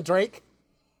name? Tim Drake?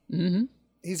 Mm-hmm.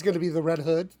 He's going to be the Red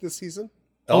Hood this season.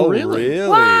 Oh, really?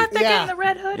 What? They're Yeah. getting the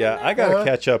Red Hood? Yeah, in I there? got to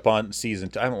catch up on season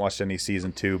 2. I haven't watched any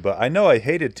season 2, but I know I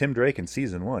hated Tim Drake in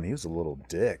season 1. He was a little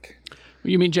dick.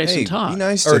 You mean Jason Hey, Todd? be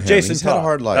nice Or to him. Jason He's Todd. had a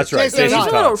hard life. That's right. Jason Jason Todd.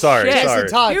 He's a little Todd. Sorry, shit. sorry.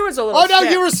 Jason Todd. He was a little Oh, no,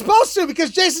 shit. you were supposed to because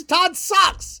Jason Todd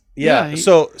sucks. Yeah. Yeah, he-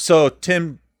 So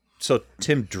Tim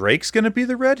Drake's going to be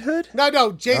the Red Hood?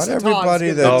 No, Jason Not Todd's everybody gonna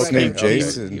be that's the Red named Hood. He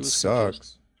Jason was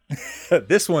sucks.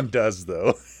 This one does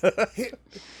though.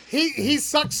 He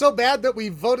sucks so bad that we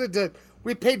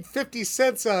paid 50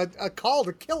 cents a call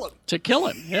to kill him. To kill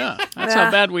him, yeah. That's how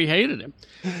bad we hated him.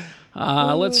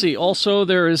 Let's see. Also,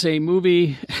 there is a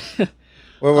movie.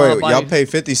 Wait, by- y'all pay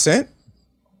 50 cent?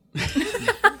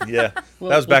 Yeah. That was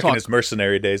we'll back in talk. his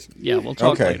mercenary days. Yeah, we'll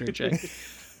talk Okay. later, Jay.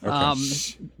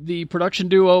 The production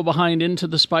duo behind Into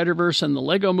the Spider-Verse and the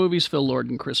Lego movies, Phil Lord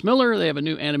and Chris Miller, they have a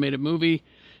new animated movie,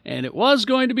 and it was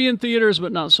going to be in theaters,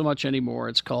 but not so much anymore.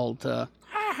 It's called The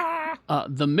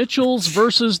Mitchells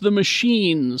versus the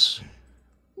Machines,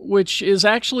 which is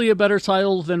actually a better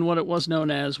title than what it was known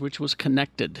as, which was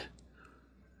Connected.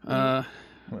 The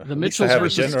At least I Mitchells have a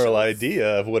versus general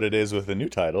idea of what it is with the new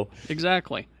title.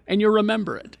 Exactly. And you'll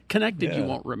remember it. Connected, you Yeah.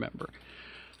 won't remember.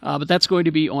 But that's going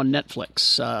to be on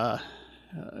Netflix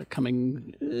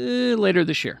coming later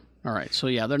this year. All right. So,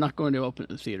 yeah, they're not going to open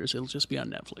it in theaters. It'll just be on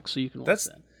Netflix, so you can watch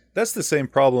that. That's the same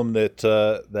problem that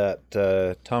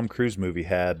Tom Cruise movie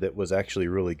had that was actually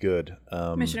really good.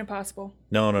 Mission Impossible.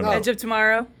 No. Edge of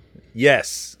Tomorrow.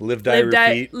 Yes, Live, Die, Live, Die-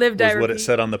 Repeat Live, Die, was what it Repeat.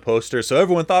 said on the poster. So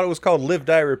everyone thought it was called Live,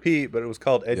 Die, Repeat, but it was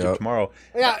called Edge of Yep. Tomorrow.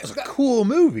 Yeah, It was a cool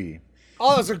movie.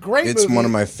 Oh, it's a great It's movie. one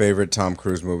of my favorite Tom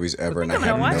Cruise movies ever, and I I'm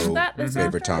gonna have watch no that this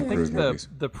favorite Tom afternoon. Cruise The, movies.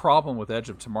 the problem with Edge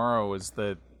of Tomorrow is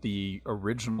that the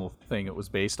original thing it was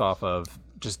based off of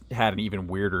just had an even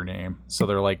weirder name. So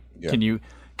they're like, Yeah. can you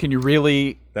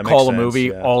really That makes call a sense, movie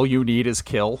yeah. All You Need Is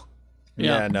Kill?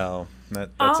 Yeah. Yeah, no. That's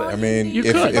Oh, it. I mean, You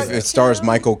if, could. if it stars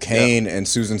Michael Caine and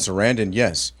Susan Sarandon,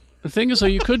 yes. The thing is, though,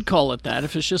 you could call it that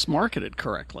if it's just marketed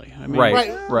correctly. I mean, Right,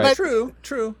 Right, right. but-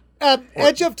 True.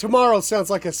 Edge of Tomorrow sounds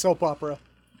like a soap opera.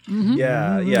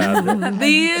 Yeah.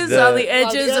 These are the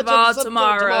edges of all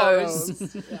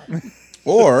tomorrows.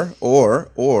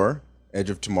 Or Edge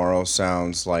of Tomorrow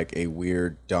sounds like a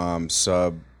weird dom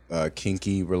sub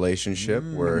kinky relationship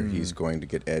where he's going to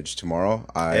get edged tomorrow.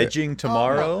 Edging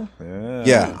Tomorrow.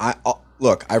 Yeah,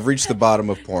 look, I've reached the bottom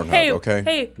of Pornhub. Hey, okay.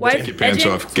 hey, wife, Take your pants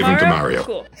edging off, give 'em to tomorrow? Mario.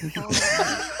 Cool.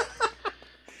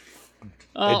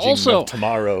 Edging also, of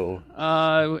Tomorrow.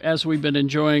 as we've been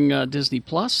enjoying Disney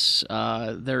Plus,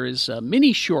 there is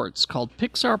mini shorts called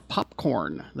Pixar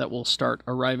Popcorn that will start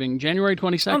arriving January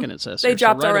 22nd. It says They here, so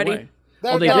dropped right already? away.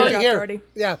 They're they already did? here. Already.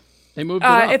 Yeah. They moved it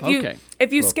up.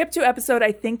 If you skip to episode,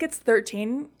 I think it's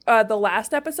 13, the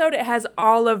last episode, it has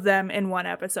all of them in one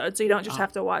episode, so you don't just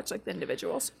have to watch like the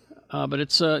individuals. But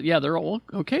it's they're all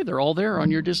okay. They're all there on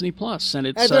your Disney Plus, and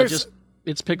it's And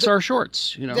it's Pixar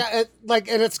shorts. You know, Yeah,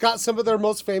 and it's got some of their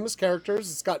most famous characters.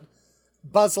 It's got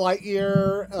Buzz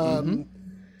Lightyear,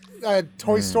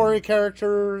 Toy Story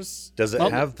characters. Does it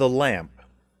have the lamp?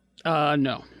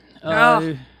 no.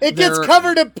 It gets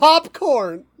covered in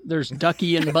popcorn. There's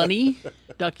Ducky and Bunny.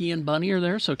 Ducky and Bunny are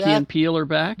there, so Key and Peele are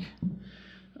back.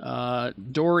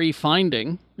 Dory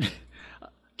Finding,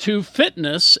 To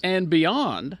Fitness and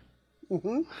Beyond.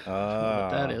 What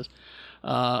that is.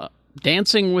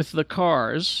 Dancing with the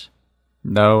Cars.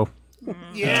 No.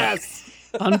 Yes.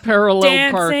 Unparalleled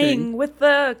Dancing Parking. with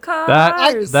the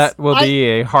cars. That will be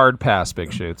a hard pass,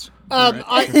 Big Shoots.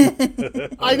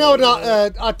 I know an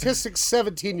autistic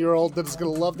 17-year-old that's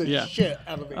going to love the shit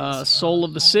out of these. Soul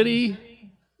of the City.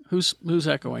 Who's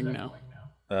echoing now?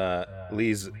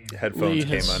 Lee's headphones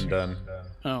came undone.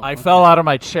 Oh, I fell out of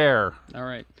my chair. all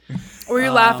right. Were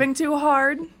you laughing too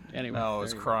hard? Anyway. No, I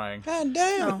was crying. God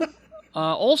damn.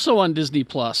 Also on Disney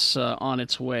Plus on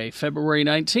its way, February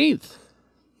 19th,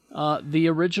 the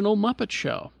original Muppet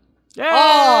Show.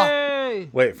 Yay!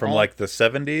 Wait, from like the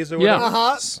 70s or Yeah.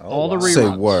 whatever? All the reruns. Say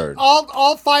word.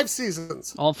 All 5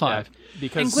 seasons. All 5.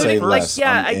 Because Including, Say like, less,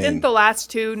 yeah, I'm I think in. the last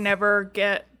 2 never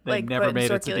get, they like, never put in made it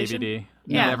to circulation. DVD.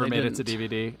 Yeah. Never They made it to didn't.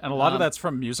 DVD. And a lot of that's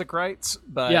from music rights.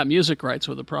 But Yeah, music rights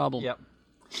were the problem. Yep.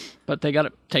 But they got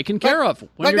it taken care of. When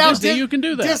But you're now Disney, you can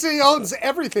do that. Disney owns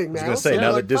everything now. I was going to say, so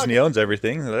now like, that Disney fuck it. owns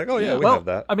everything, they're like, oh, yeah, we Well, have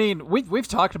that. I mean, we've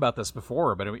talked about this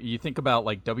before, but you think about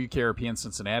like WKRP in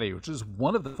Cincinnati, which is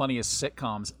one of the funniest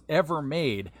sitcoms ever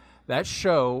made. That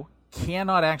show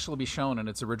cannot actually be shown in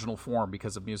its original form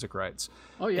because of music rights.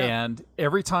 Oh, yeah. And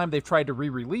every time they've tried to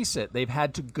re-release it, they've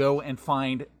had to go and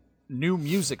find new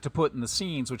music to put in the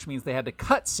scenes, which means they had to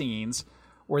cut scenes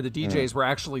where the DJs were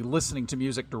actually listening to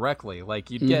music directly.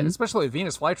 Like you'd get, especially at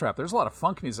Venus Flytrap, there's a lot of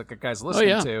funk music that guys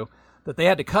listening to that they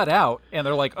had to cut out, and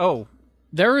they're like, oh,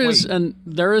 There is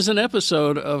an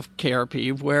episode of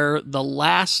KRP where the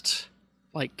last,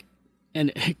 like,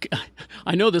 and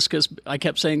I know this because I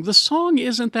kept saying the song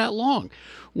isn't that long,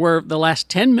 where the last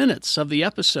 10 minutes of the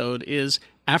episode is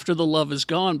 "After the Love Is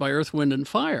Gone" by Earth, Wind and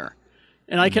Fire,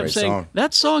 and I kept Great saying song.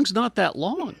 that song's not that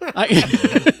long.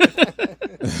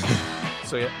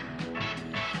 so yeah.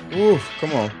 Ooh,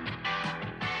 come on.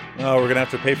 Oh, we're going to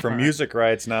have to pay for music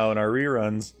rights now in our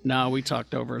reruns. No, we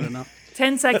talked over it enough.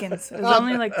 10 seconds. It was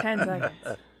only like 10 seconds.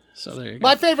 So there you go.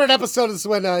 My favorite episode is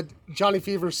when Johnny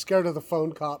Fever's scared of the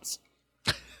phone cops.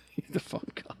 The phone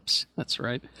cops. That's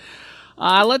right.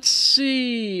 Let's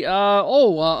see.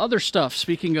 Other stuff.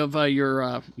 Speaking of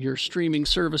your streaming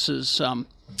services,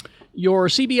 your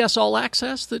CBS All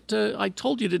Access that I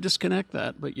told you to disconnect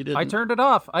that, but you didn't. I turned it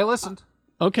off. I listened.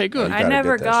 Okay, good. I gotta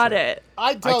never get that got shit. it.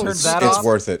 I don't. turned that It's off.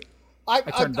 worth it. I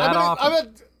turned that off.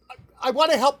 I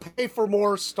want to help pay for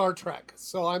more Star Trek,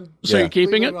 so I'm. So Yeah. you're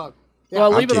keeping it? leaving on.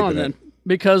 Well, Yeah. leave it on keeping then, it.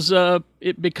 because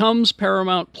it becomes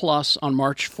Paramount Plus on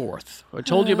March 4th. I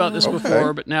told you about this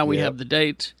before, but now we have the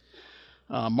date.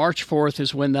 March 4th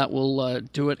is when that will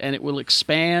do it, and it will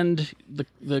expand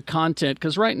the content,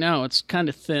 because right now it's kind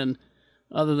of thin,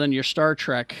 other than your Star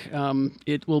Trek.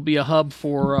 It will be a hub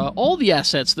for all the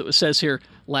assets that it says here,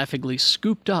 laughingly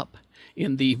scooped up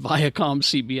in the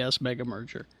Viacom-CBS mega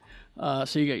merger.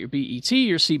 So you got your BET,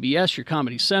 your CBS, your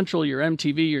Comedy Central, your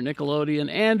MTV, your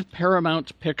Nickelodeon, and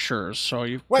Paramount Pictures. So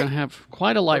you're going to have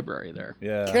quite a library there.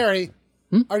 Yeah. Carrie,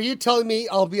 are you telling me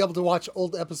I'll be able to watch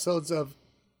old episodes of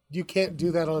You Can't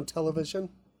Do That on Television?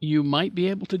 You might be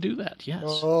able to do that, yes.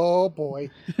 Oh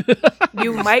boy.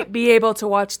 You might be able to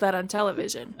watch that on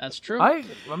television. That's true.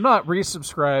 I'm not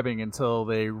resubscribing until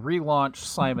they relaunch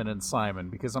Simon and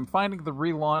Simon, because I'm finding the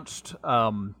relaunched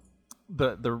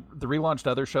the relaunched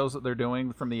other shows that they're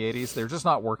doing from the 80s, they're just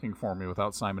not working for me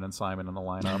without Simon and Simon in the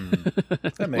lineup.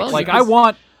 That makes Well, sense. Like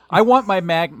I want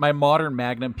my modern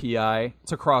Magnum PI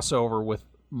to cross over with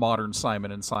modern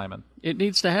Simon and Simon. It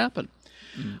needs to happen.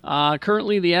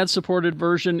 Currently, the ad-supported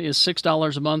version is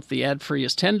 $6 a month. The ad-free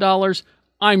is $10.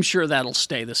 I'm sure that'll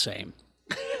stay the same.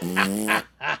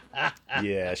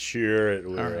 Yeah, sure it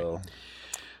will.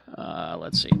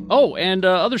 Let's see. Oh, and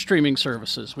other streaming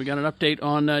services. We got an update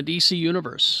on DC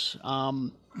Universe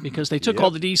because they took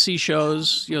all the DC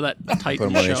shows, that Put Titan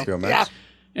them on show, HBO Max.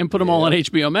 and put them all on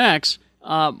HBO Max.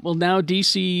 Well, now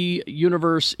DC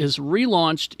Universe is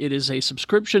relaunched. It is a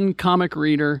subscription comic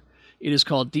reader. It is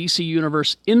called DC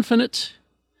Universe Infinite,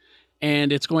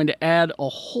 and it's going to add a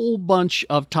whole bunch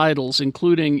of titles,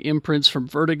 including imprints from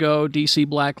Vertigo, DC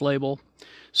Black Label,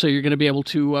 So you're going to be able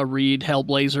to read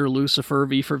Hellblazer, Lucifer,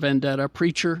 V for Vendetta,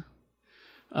 Preacher,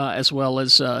 as well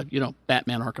as,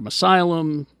 Batman Arkham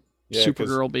Asylum,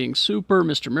 Supergirl being Super,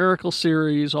 Mr. Miracle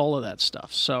series, all of that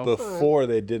stuff. So before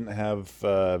they didn't have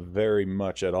very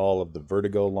much at all of the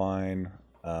Vertigo line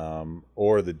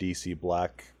or the DC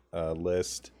Black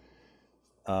list.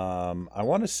 I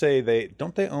want to say they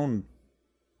own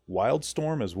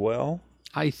Wildstorm as well.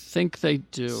 I think they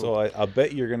do. So I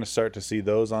bet you're going to start to see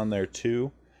those on there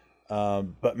too.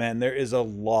 But man, there is a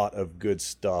lot of good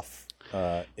stuff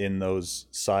in those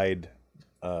side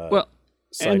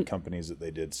companies that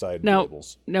they did,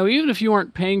 labels. Now, even if you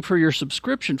aren't paying for your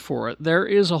subscription for it, there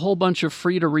is a whole bunch of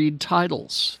free-to-read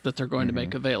titles that they're going to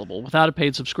make available without a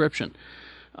paid subscription,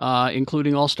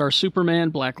 including All-Star Superman,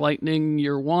 Black Lightning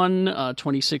Year One,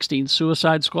 2016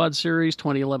 Suicide Squad series,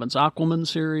 2011's Aquaman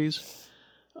series.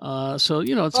 So,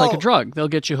 it's like a drug. They'll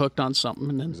get you hooked on something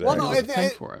and then pay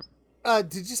for it.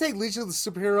 Did you say Legion of the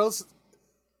Superheroes?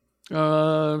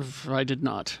 I did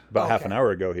not. About half an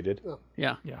hour ago, he did. Oh.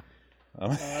 Yeah.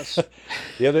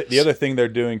 The other thing they're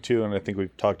doing too, and I think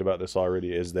we've talked about this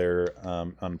already, is they're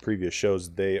on previous shows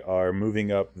they are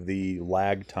moving up the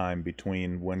lag time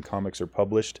between when comics are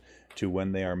published to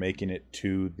when they are making it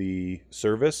to the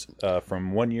service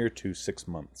from 1 year to 6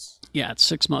 months. Yeah, it's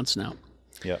 6 months now.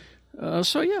 Yeah.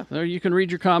 There you can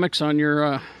read your comics on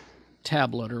your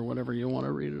tablet or whatever you want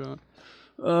to read it on.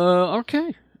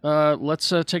 Okay.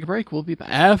 Let's take a break. We'll be back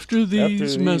after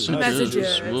these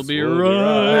messages. We'll be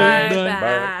right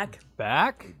back.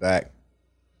 Back.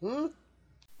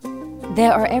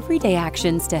 There are everyday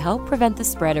actions to help prevent the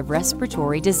spread of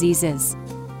respiratory diseases.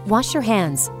 Wash your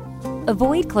hands.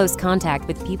 Avoid close contact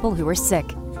with people who are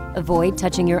sick. Avoid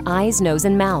touching your eyes, nose,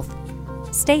 and mouth.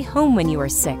 Stay home when you are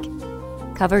sick.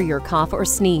 Cover your cough or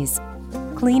sneeze.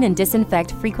 Clean and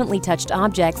disinfect frequently touched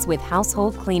objects with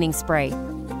household cleaning spray.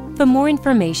 For more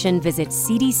information, visit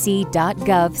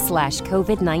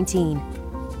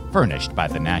cdc.gov/COVID-19. Furnished by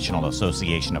the National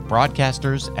Association of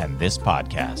Broadcasters and this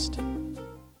podcast.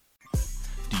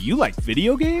 Do you like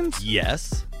video games?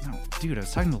 Yes. No, dude, I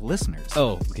was talking to the listeners.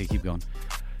 Oh, okay, keep going.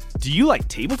 Do you like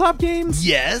tabletop games?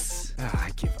 Yes. I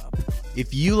give up.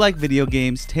 If you like video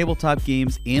games, tabletop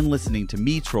games, and listening to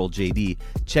me, Troll JD,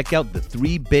 check out the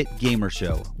 3-Bit Gamer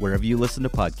Show, wherever you listen to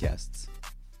podcasts.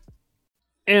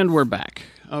 And we're back.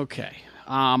 Okay.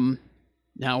 Now,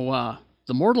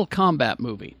 the Mortal Kombat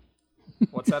movie.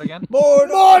 What's that again?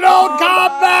 Mortal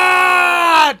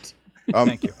Kombat!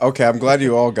 Thank you. Okay, I'm glad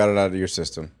you all got it out of your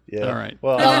system. Yeah. All right.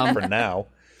 Well, for now.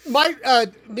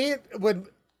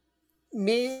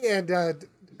 Me and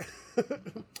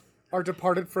our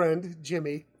departed friend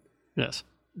Jimmy, yes,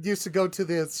 used to go to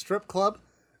the strip club.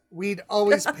 We'd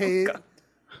always pay.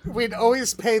 We'd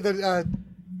always pay the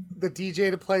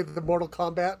DJ to play the Mortal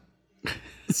Kombat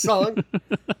song,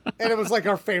 and it was like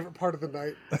our favorite part of the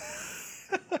night.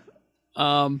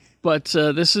 But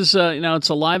this is it's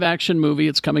a live action movie.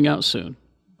 It's coming out soon.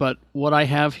 But what I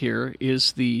have here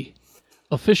is the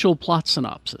official plot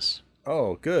synopsis.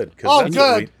 Oh, good.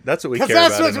 That's what we care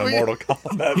about in the Mortal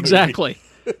Kombat movie.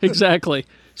 Exactly.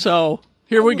 So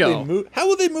here we go. How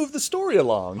will they move the story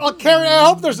along? Oh, Carrie, I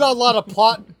hope there's not a lot of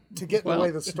plot to get in the way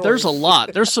of the story. There's a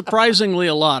lot. There's surprisingly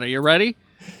a lot. Are you ready?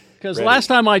 Because last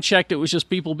time I checked, it was just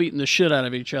people beating the shit out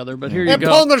of each other. But here you go. And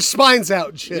pulling their spines out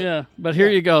and shit. Yeah, but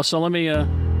here you go. So let me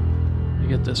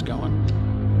get this going.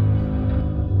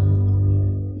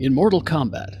 In Mortal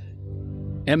Kombat,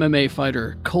 MMA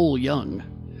fighter Cole Young,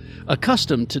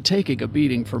 accustomed to taking a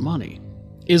beating for money,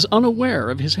 is unaware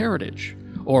of his heritage,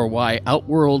 or why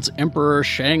Outworld's Emperor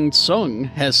Shang Tsung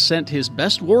has sent his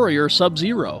best warrior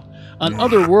Sub-Zero, an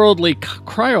otherworldly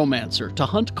cryomancer, to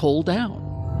hunt Cole down.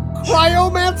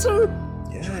 Cryomancer?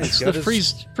 Yeah, it's the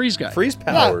freeze guy. Freeze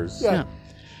powers. Yeah.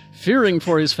 Fearing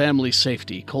for his family's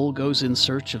safety, Cole goes in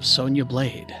search of Sonya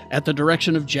Blade at the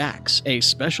direction of Jax, a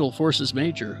Special Forces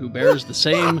major who bears the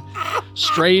same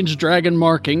strange dragon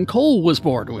marking Cole was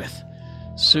born with.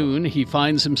 Soon, he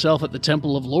finds himself at the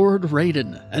temple of Lord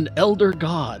Raiden, an elder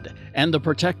god and the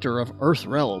protector of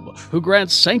Earthrealm, who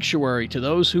grants sanctuary to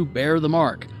those who bear the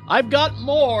mark. I've got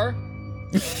more!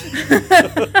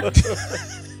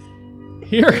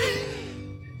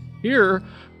 Here,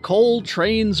 Cole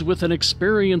trains with an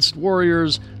experienced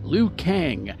warriors Liu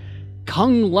Kang,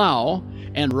 Kung Lao,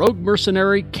 and rogue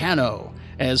mercenary Kano,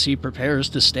 as he prepares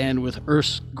to stand with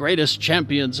Earth's greatest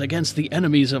champions against the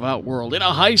enemies of Outworld in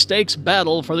a high-stakes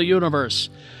battle for the universe.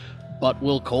 But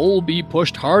will Cole be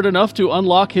pushed hard enough to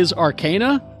unlock his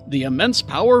arcana, the immense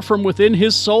power from within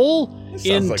his soul,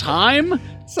 in time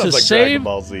to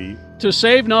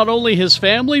save not only his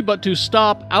family, but to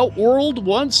stop Outworld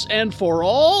once and for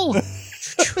all?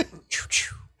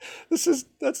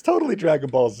 That's totally Dragon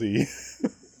Ball Z.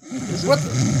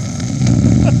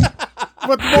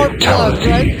 With more blood,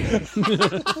 right?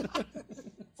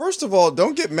 First of all,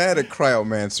 don't get mad at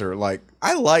Cryomancer. Like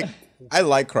I like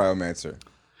Cryomancer.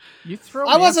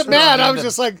 I wasn't mad. I was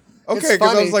just like, okay,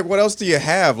 because I was like, what else do you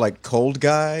have? Like Cold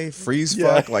Guy, Freeze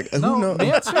Fuck, like who knows?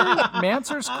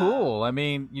 Mancer's cool. I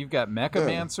mean, you've got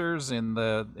Mecha-Mancers in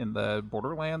the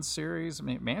Borderlands series. I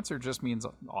mean, Mancer just means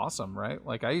awesome, right?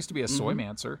 Like I used to be a Soy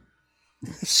Mancer.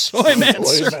 Soy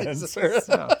Mancer.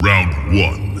 Round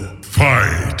 1,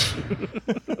 fight.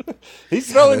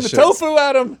 He's throwing the tofu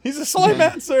at him. He's a Soy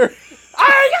Mancer.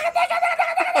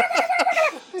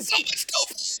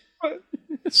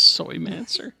 Soy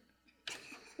Mancer.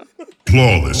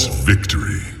 Flawless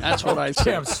victory. That's what I say.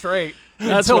 Damn straight.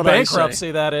 That's Until what bankruptcy, I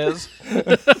say. that is.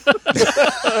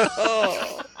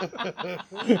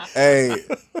 Hey,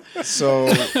 so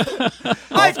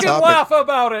I can laugh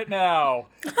about it now.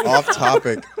 Off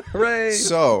topic. Hooray.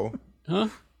 So, Huh?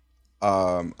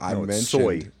 I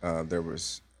mentioned there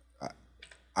was.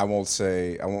 I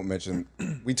won't mention.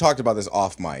 We talked about this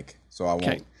off mic, so I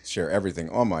won't share everything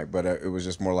on mic. But it was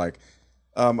just more like,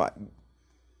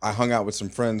 I hung out with some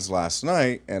friends last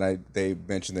night, and they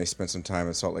mentioned they spent some time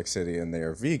in Salt Lake City, and they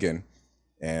are vegan.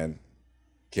 And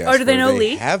guess do they know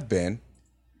Lee? Have been.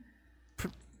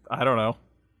 I don't know.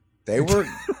 They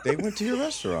went to your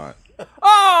restaurant.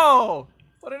 Oh,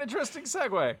 what an interesting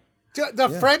segue.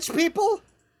 The French people?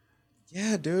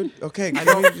 Yeah, dude. Okay,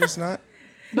 can you just not?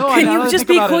 No, Can you just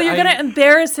be cool? You're gonna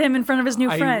embarrass him in front of his new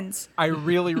friends. I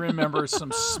really remember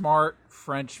some smart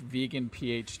French vegan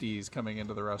PhDs coming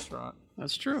into the restaurant.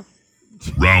 That's true.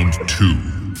 Round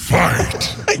 2,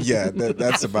 fight. Yeah,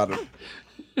 that's about it.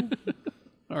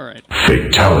 All right.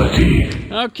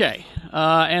 Fatality. Okay.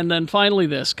 And then finally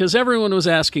this, because everyone was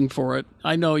asking for it.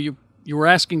 I know you were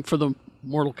asking for the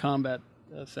Mortal Kombat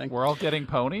thing. We're all getting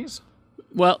ponies?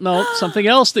 Well, no, something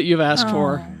else that you've asked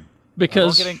for.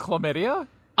 Because We're all getting chlamydia?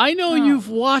 I know you've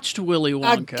watched Willy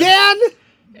Wonka. Again?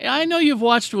 I know you've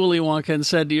watched Willy Wonka and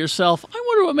said to yourself, I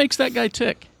wonder what makes that guy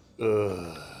tick.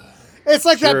 It's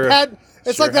like that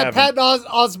Patton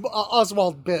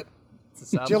Oswalt bit.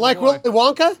 Do you like Willy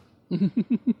Wonka? Do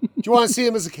you want to see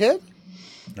him as a kid?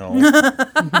 No.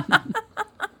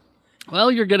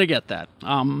 Well, you're going to get that.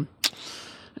 And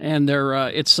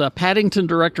it's Paddington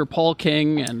director Paul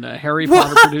King and Harry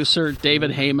Potter producer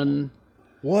David Heyman.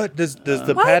 What does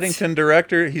the Paddington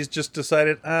director? He's just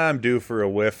decided I'm due for a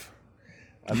whiff.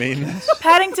 I mean,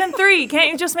 Paddington 3.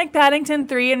 Can't you just make Paddington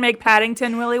 3 and make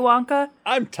Paddington Willy Wonka?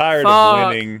 I'm tired of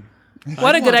winning.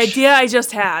 What a good idea I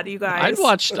just had, you guys.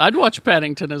 I'd watch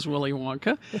Paddington as Willy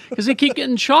Wonka because he'd keep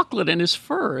getting chocolate in his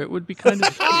fur. It would be kind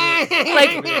of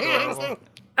like.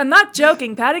 I'm not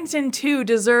joking. Paddington 2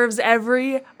 deserves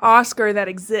every Oscar that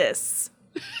exists.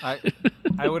 I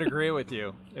would agree with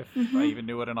you if I even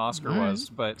knew what an Oscar was.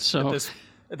 But So-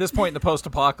 at this point in the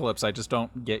post-apocalypse, I just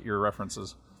don't get your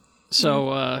references.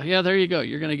 So, there you go.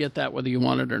 You're going to get that whether you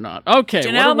want it or not. Okay.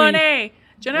 Janelle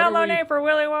Monáe for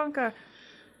Willy Wonka.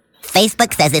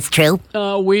 Facebook says it's true.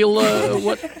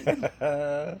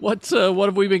 What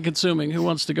have we been consuming? Who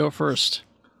wants to go first?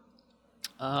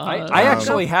 I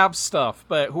actually have stuff,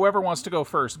 but whoever wants to go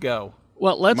first, go.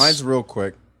 Well, Mine's real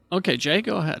quick. Okay, Jay,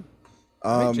 go ahead.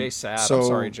 Make Jay sad. I'm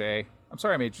sorry, Jay. I'm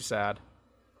sorry I made you sad.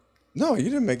 No, you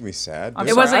didn't make me sad.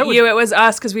 It wasn't you. It was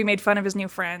us because we made fun of his new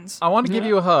friends. I want to give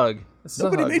you a hug.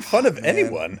 Nobody made fun of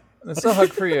anyone. This is a hug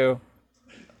for you.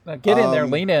 Now get in there.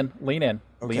 Lean in. Lean in.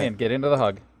 Get into the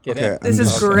hug. Get in. This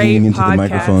is great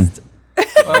podcast.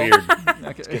 Weird.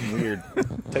 It's getting weird.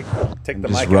 Take the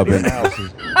mic out of your mouth.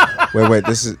 Wait.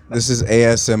 This is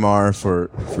ASMR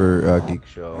for Geek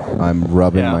Show. I'm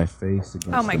rubbing my face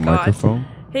against Oh my the God. microphone.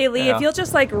 Hey Lee, if you'll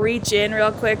just reach in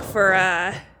real quick for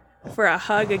a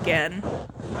hug again.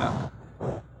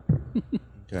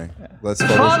 Okay. Let's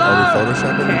Photoshop. Are we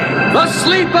photoshopping? The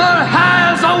sleeper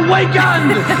has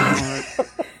awakened!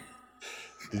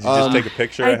 Did you just take a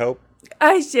picture, I hope?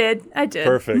 I did.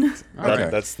 Perfect. Okay.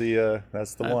 That's the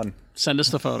one. Send us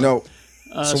the photo. No.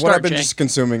 So what I've been Jay. just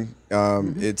consuming,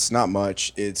 it's not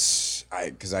much. It's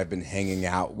because I've been hanging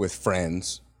out with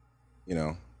friends,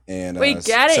 and We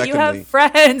get it. You secondly- have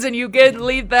friends and you get to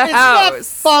leave the Isn't house. that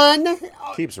fun?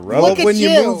 Keeps Look rubbing. at when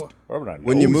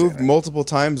you you. move multiple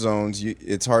time zones,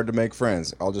 it's hard to make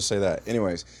friends. I'll just say that.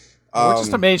 Anyways, We're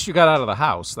just amazed you got out of the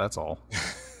house. That's all.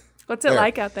 What's it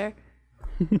like out there?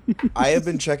 I have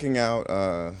been checking out.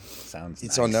 Sounds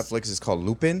it's nice. on Netflix. It's called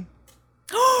Lupin.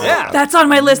 Yeah. That's on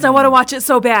my list. I want to watch it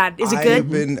so bad. Is it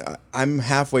good? I'm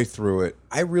halfway through it.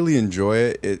 I really enjoy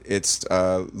it. It's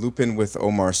Lupin with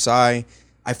Omar Sy,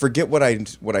 I forget what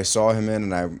I saw him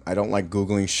in, and I don't like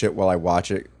Googling shit while I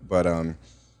watch it. But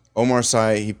Omar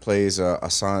Sy, he plays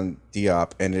Hassan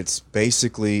Diop, and it's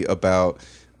basically about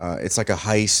it's like a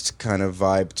heist kind of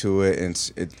vibe to it,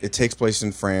 and it takes place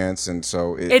in France, and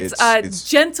so it's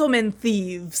gentlemen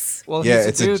thieves. Well,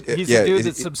 he's a dude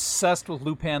that's obsessed with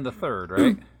Lupin the Third,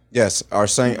 right? Yes,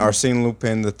 Arsène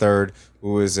Lupin the Third,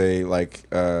 who is a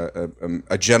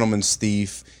gentleman's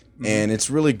thief, and it's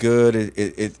really good.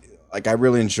 It like I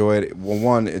really enjoy it. Well,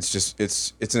 one, it's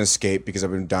an escape because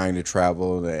I've been dying to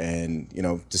travel and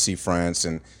to see France,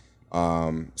 and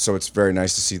so it's very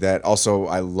nice to see that. Also,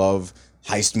 I love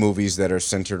heist movies that are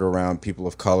centered around people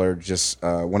of color. Just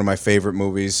one of my favorite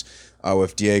movies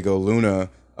with Diego Luna.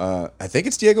 I think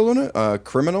it's Diego Luna,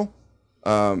 Criminal.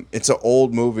 It's an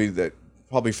old movie that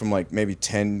probably from like maybe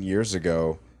 10 years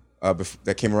ago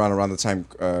that came around the time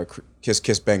Kiss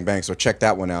Kiss Bang Bang. So check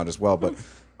that one out as well. But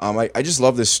I just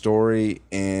love this story,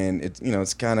 and it's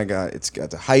got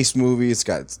the heist movie. It's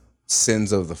got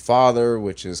Sins of the Father,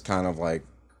 which is kind of like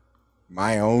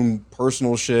my own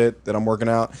personal shit that I'm working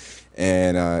out,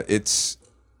 and it's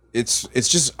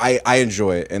just I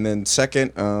enjoy it. And then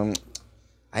second,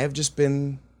 I have just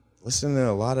been listening to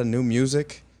a lot of new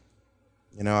music.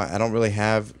 I don't really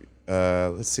have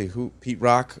let's see Pete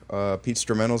Rock, Pete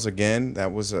Instrumentals again.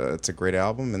 That was it's a great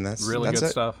album, and that's really good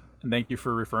stuff. And thank you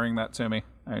for referring that to me.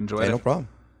 I enjoyed it. No problem.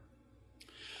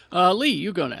 Lee,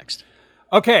 you go next.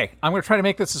 Okay, I'm going to try to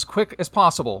make this as quick as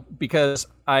possible because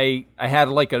I had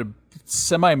like a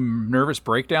semi-nervous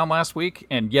breakdown last week,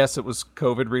 and yes, it was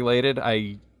COVID related.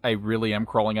 I really am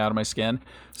crawling out of my skin.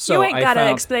 So you ain't got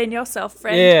to explain yourself,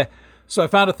 friend. Yeah. So I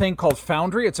found a thing called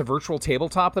Foundry. It's a virtual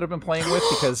tabletop that I've been playing with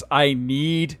because I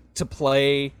need to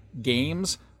play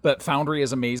games, but Foundry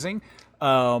is amazing.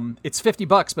 It's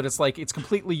 $50, but it's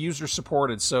completely user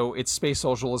supported, so it's space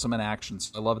socialism in action.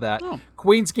 So I love that.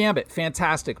 Queen's Gambit,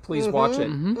 fantastic. Please watch it.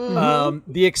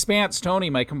 The Expanse, Tony.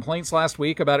 My complaints last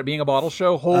week about it being a bottle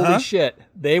show. Holy shit,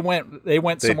 they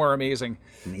went somewhere amazing.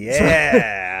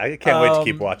 Yeah, I can't wait to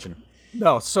keep watching.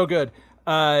 No, so good.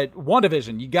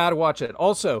 WandaVision, you got to watch it.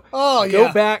 Also,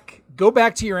 go back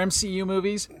to your MCU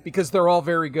movies because they're all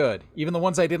very good. Even the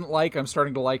ones I didn't like, I'm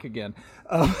starting to like again.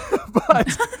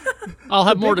 But I'll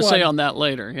have more to say on that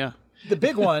later. Yeah, the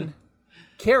big one,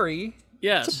 Carrie.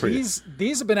 Yes,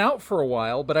 these have been out for a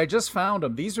while, but I just found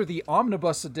them. These are the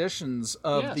omnibus editions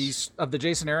of the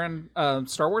Jason Aaron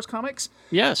Star Wars comics.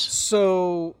 Yes.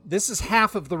 So this is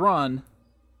half of the run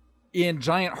in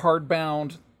giant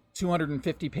hardbound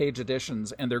 250-page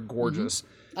editions, and they're gorgeous.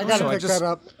 I gotta pick that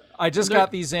up. I just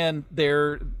got these in.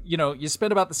 They're you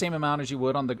spend about the same amount as you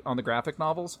would on the graphic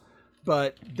novels,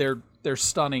 but they're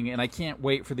stunning, and I can't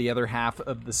wait for the other half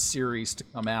of the series to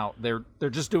come out. They're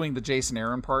just doing the Jason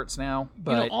Aaron parts now,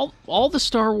 but all the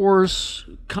Star Wars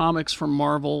comics from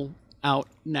Marvel out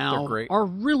now are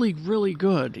really, really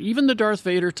good. Even the Darth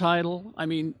Vader title. I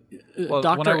mean,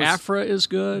 Dr. Aphra is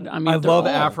good. I mean, I love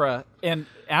Aphra, and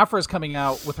Aphra's coming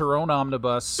out with her own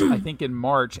omnibus, I think in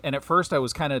March. And at first, I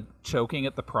was kind of choking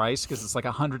at the price because it's like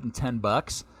 $110.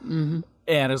 Mm-hmm.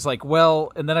 And it's like,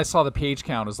 well, and then I saw the page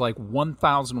count is like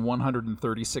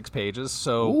 1,136 pages.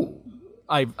 So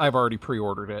I've already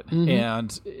pre-ordered it,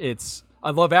 and I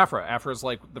love Aphra. Aphra is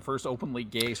like the first openly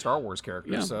gay Star Wars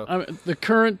character. Yeah. So the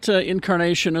current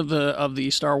incarnation of the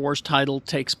Star Wars title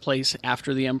takes place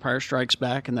after The Empire Strikes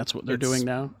Back, and that's what they're doing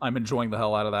now. I'm enjoying the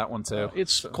hell out of that one too.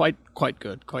 It's quite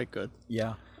good, quite good.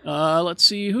 Yeah. Let's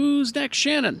see who's next.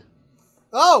 Shannon.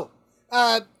 So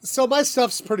my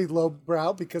stuff's pretty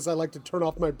lowbrow because I like to turn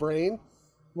off my brain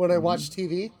when I watch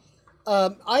TV.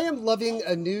 I am loving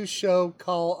a new show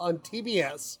on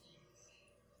TBS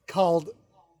called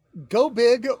Go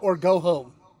Big or Go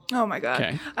Home. Oh my god!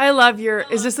 Okay. I love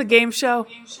is this a game show?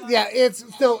 Yeah,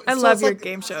 I love your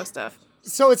game show stuff.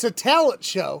 So it's a talent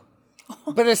show,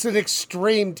 but it's an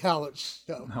extreme talent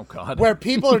show. Oh god! Where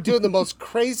people are doing the most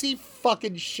crazy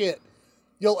fucking shit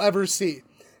you'll ever see,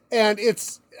 and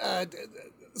it's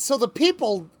so the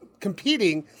people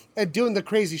competing and doing the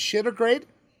crazy shit are great,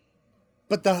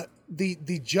 but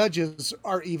the judges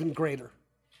are even greater.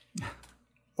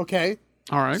 Okay.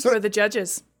 All right. So are the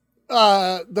judges.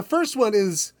 The first one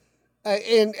is,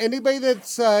 and anybody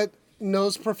that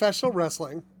knows professional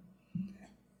wrestling,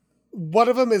 one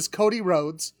of them is Cody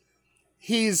Rhodes.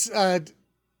 He's a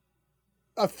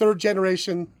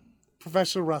third-generation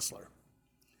professional wrestler.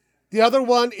 The other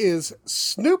one is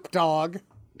Snoop Dogg.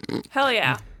 Hell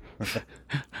yeah.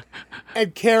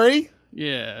 And Carrie.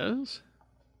 Yes.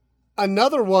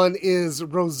 Another one is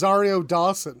Rosario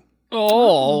Dawson.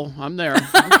 Oh, I'm there.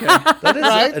 Okay.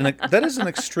 That is an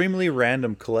extremely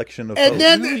random collection of And folks.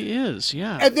 then It really is,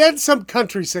 yeah. And then some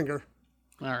country singer.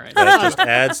 All right. That just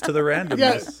adds to the randomness.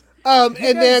 Yes.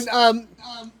 Then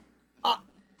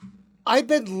I've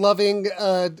been loving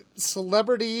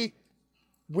Celebrity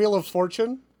Wheel of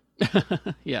Fortune.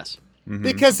 Yes. Mm-hmm.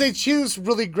 Because they choose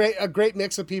a great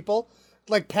mix of people,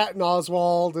 like Patton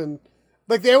Oswalt, and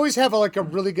like they always have a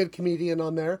really good comedian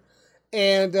on there.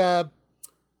 And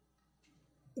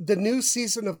the new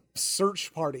season of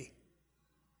Search Party.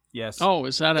 Yes. Oh,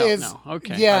 is that out now?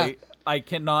 Okay. Yeah. I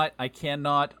cannot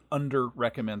under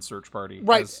recommend Search Party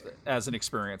as an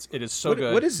experience. It is so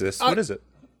good. What is this? What is it?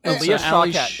 Aaliyah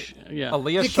Shawkat.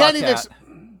 Aaliyah Shawkat.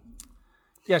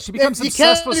 Yeah, she becomes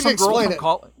obsessed with some girl from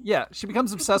college. Yeah, she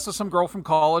becomes obsessed with some girl from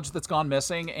college that's gone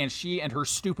missing, and she and her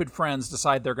stupid friends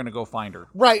decide they're going to go find her.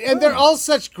 Right, and they're all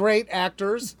such great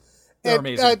actors. They're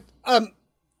amazing.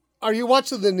 Are you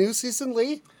watching the new season,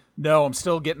 Lee? No, I'm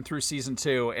still getting through season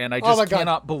 2, and I just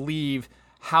cannot believe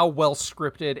how well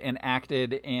scripted and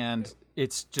acted, and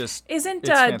it's just Isn't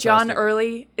John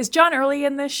Early? Is John Early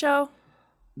in this show?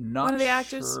 Not one of the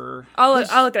actors. Sure. I'll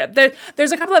look it up.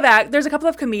 There's a couple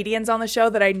of comedians on the show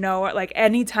that I know. Like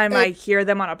anytime I hear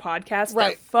them on a podcast,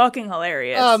 they're fucking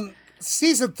hilarious.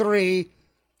 Season 3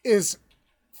 is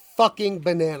fucking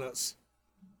bananas,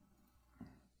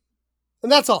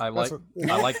 and that's all. I like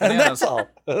bananas. That's all.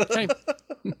 Okay.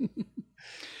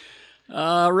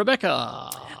 Rebecca.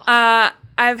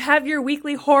 I have your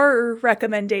weekly horror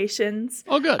recommendations.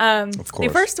 Oh, good. Of course.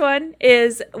 The first one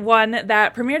is one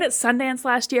that premiered at Sundance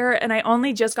last year, and I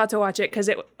only just got to watch it because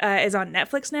it is on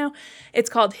Netflix now. It's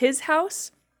called His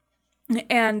House,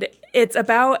 and it's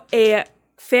about a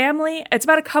family. It's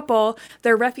about a couple.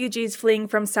 They're refugees fleeing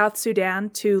from South Sudan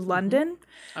to London.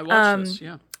 I watched this,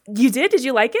 yeah. You did? Did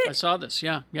you like it? I saw this,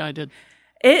 yeah. Yeah, I did.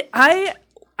 I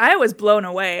was blown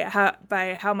away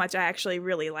by how much I actually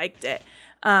really liked it.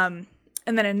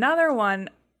 And then another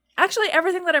one, actually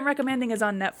everything that I'm recommending is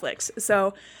on Netflix.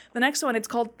 So the next one, it's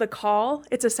called The Call.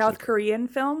 It's a South Korean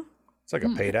film. It's like a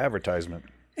paid advertisement.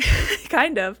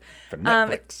 Kind of. For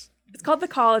Netflix. It's called The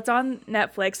Call. It's on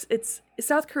Netflix. It's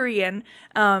South Korean.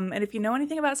 And if you know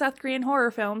anything about South Korean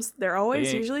horror films, they're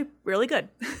always usually really good.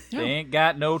 They ain't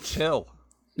got no chill.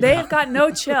 They have got no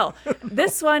chill.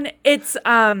 This one, it's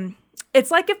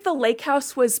like if the lake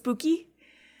house was spooky.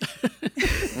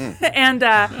 And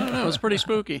that was pretty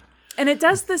spooky. And it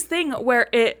does this thing where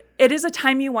it is a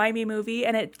timey-wimey movie,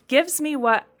 and it gives me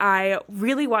what I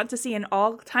really want to see in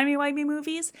all timey-wimey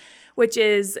movies, which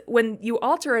is when you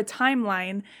alter a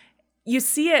timeline, you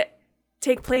see it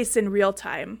take place in real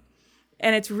time.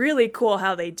 And it's really cool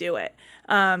how they do it.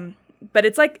 But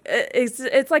it's like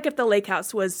if the lake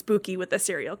house was spooky with a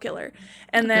serial killer.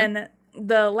 And then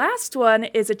the last one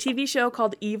is a TV show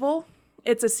called Evil.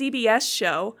 It's a CBS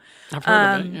show. I've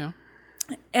heard of it, yeah.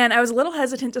 And I was a little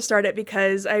hesitant to start it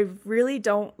because I really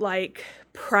don't like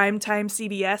primetime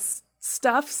CBS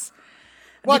stuffs.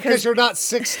 What, because you're not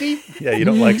 60? Yeah, you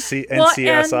don't like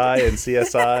NCSI and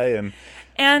CSI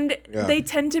and they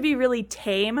tend to be really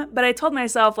tame. But I told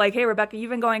myself, like, hey, Rebecca,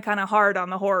 you've been going kind of hard on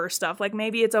the horror stuff. Like,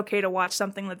 maybe it's okay to watch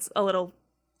something that's a little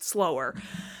slower.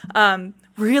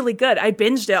 Really good. I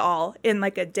binged it all in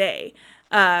like a day.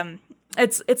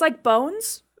 It's like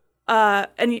Bones,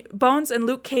 and Bones, and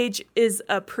Luke Cage is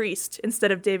a priest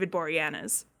instead of David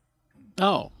Boreanaz.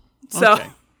 Oh, so okay.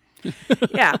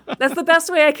 Yeah, that's the best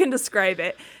way I can describe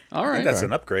it. All right, that's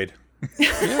an upgrade.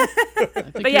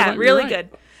 But yeah, really good,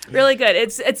 really good.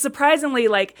 It's surprisingly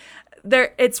like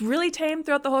it's really tame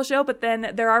throughout the whole show, but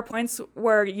then there are points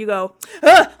where you go,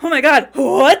 oh my god,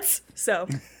 what? So,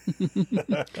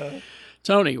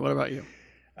 Tony, what about you?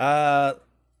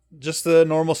 Just the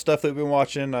normal stuff that we've been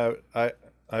watching. I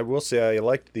will say I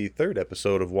liked the third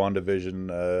episode of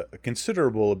WandaVision a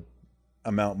considerable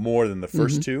amount more than the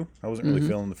first two. I wasn't really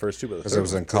feeling the first two, but because it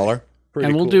was in color.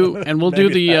 And we'll do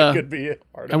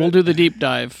the deep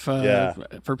dive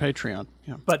for Patreon.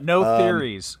 Yeah. But no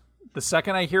theories. The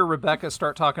second I hear Rebecca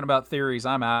start talking about theories,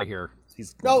 I'm out of here.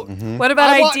 What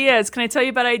about ideas? Can I tell you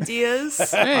about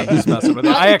ideas? I'm just messing with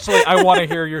it. I want to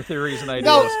hear your theories and ideas.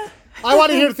 No, I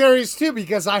want to hear theories too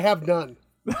because I have none.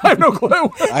 I have no clue.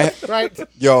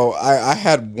 I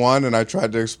had one and I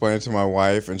tried to explain it to my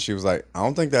wife and she was like, I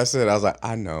don't think that's it. I was like,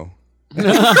 I know. But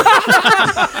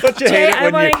you hate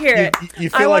it when you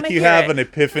feel like you have an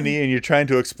epiphany and you're trying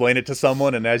to explain it to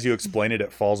someone, and as you explain it,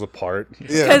 it falls apart.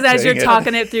 Because as you're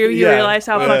talking it through, you realize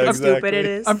how fucking stupid it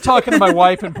is. I'm talking to my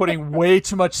wife and putting way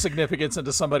too much significance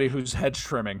into somebody who's hedge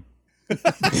trimming.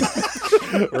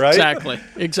 Right?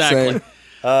 Exactly. Same.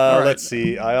 Let's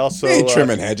see. I also He ain't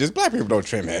trimming hedges. Black people don't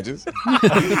trim hedges.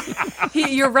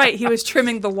 You're right. He was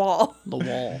trimming the wall. The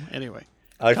wall. Anyway.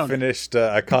 I finished.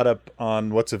 I caught up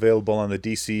on what's available on the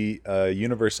DC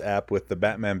Universe app with the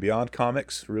Batman Beyond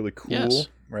comics. Really cool,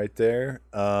 right there.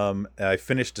 I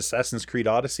finished Assassin's Creed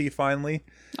Odyssey finally.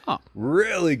 Oh.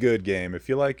 Really good game. If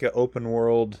you like open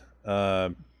world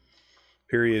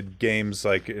period games,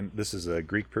 this is a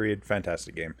Greek period,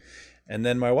 fantastic game. And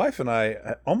then my wife and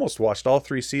I almost watched all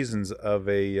 3 seasons of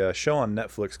a show on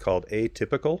Netflix called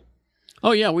Atypical.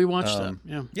 Oh yeah, we watched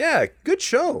that. Yeah, good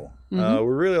show. We're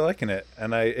really liking it,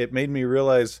 and it made me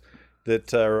realize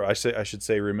that I should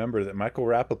say remember that Michael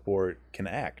Rappaport can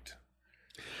act.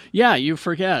 Yeah, you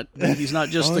forget that he's not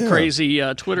just the crazy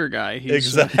Twitter guy. He's,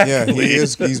 exactly. Yeah, he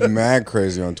is. He's mad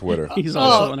crazy on Twitter. He's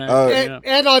also an actor.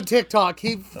 And on TikTok,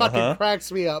 he fucking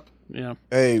cracks me up. Yeah.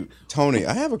 Hey, Tony,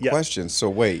 I have a question. So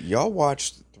wait, y'all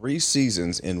watched 3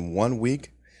 seasons in 1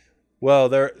 week? Well,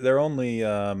 they're only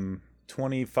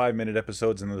 25-minute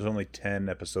episodes, and there's only 10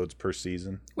 episodes per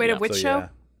season. Wait, of which show?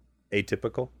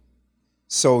 Atypical.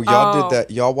 So y'all did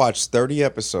that. Y'all watched 30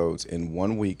 episodes in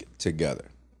 1 week together.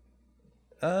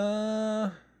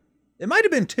 It might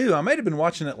have been 2. I might have been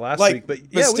watching it last week, but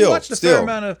still, we watched a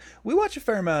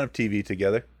fair amount of TV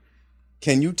together.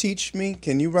 Can you teach me?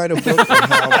 Can you write a book on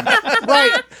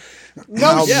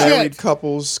how married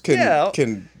couples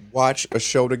can watch a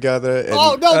show together?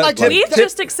 And, we've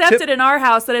just accepted in our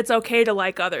house that it's okay to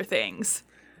like other things.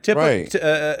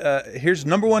 Here's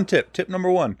number 1 tip. Tip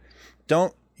number 1: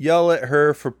 don't yell at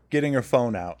her for getting her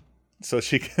phone out, so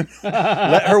she can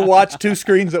let her watch 2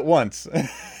 screens at once.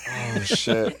 Oh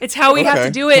shit! It's how we have to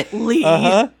do it, Lee.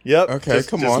 Yep. Okay,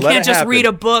 come on. You can't just read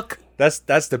a book. That's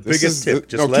the biggest tip.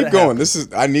 Just keep going.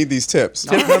 I need these tips.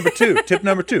 Tip number 2. Tip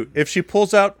number 2: if she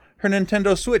pulls out her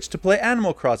Nintendo Switch to play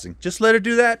Animal Crossing, just let her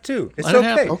do that too. It's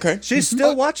okay. Okay. She's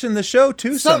still watching the show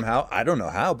too somehow. I don't know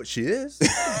how, but she is.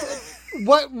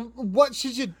 What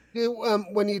should you do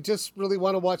when you just really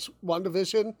want to watch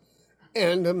WandaVision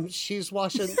and she's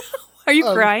watching? Are you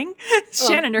crying,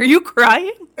 Shannon? Are you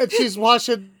crying? And she's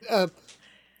watching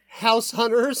House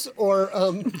Hunters or.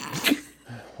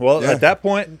 Well, at that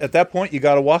point, you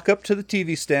got to walk up to the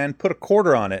TV stand, put a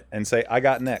quarter on it, and say, "I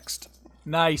got next."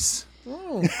 Nice.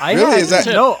 Oh.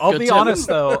 I'll be honest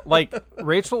though. Like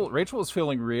Rachel was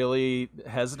feeling really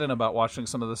hesitant about watching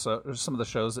some of the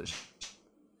shows that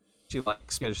she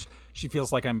likes because she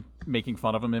feels like I'm making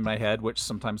fun of them in my head, which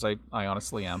sometimes I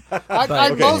honestly am.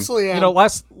 I mostly am. You know,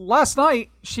 last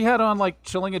night she had on like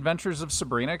Chilling Adventures of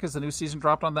Sabrina because the new season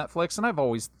dropped on Netflix, and I've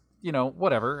always,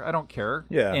 whatever, I don't care.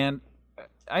 Yeah. And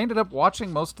I ended up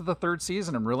watching most of the 3rd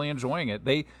season and really enjoying it.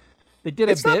 They did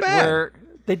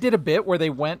a bit where they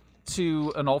went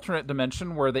to an alternate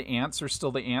dimension where the ants are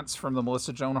still the ants from the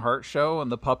Melissa Joan Hart show,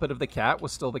 and the puppet of the cat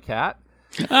was still the cat.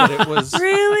 But it was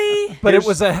really. But it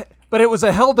was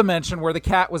a hell dimension where the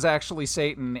cat was actually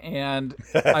Satan, and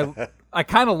I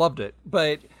kind of loved it.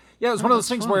 But yeah, it was one of those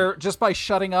things where just by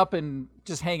shutting up and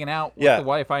just hanging out with the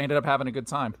wife, I ended up having a good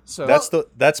time. So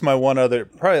that's my one other,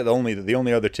 probably the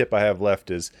only other tip I have left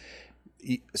is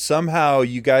somehow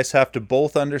you guys have to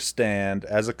both understand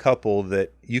as a couple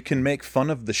that you can make fun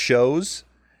of the shows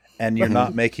and you're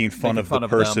not making fun of the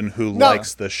person who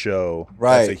likes the show.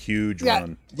 Right. That's a huge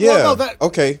one. Yeah.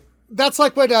 Okay. That's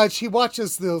like when she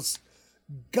watches those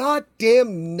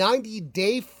goddamn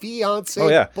 90-Day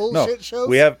Fiance bullshit shows.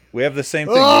 We have the same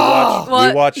thing.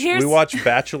 We watch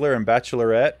Bachelor and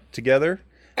Bachelorette together.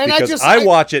 And because I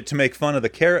watch it to make fun of the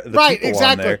people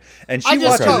on there, and she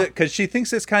watches it because she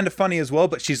thinks it's kind of funny as well,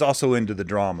 but she's also into the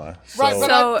drama. So.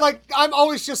 Right, but I'm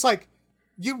always just like,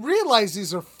 you realize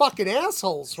these are fucking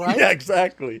assholes, right? Yeah,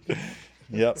 exactly.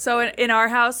 Yep. So in our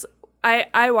house,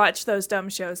 I watch those dumb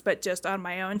shows, but just on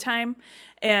my own time.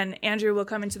 And Andrew will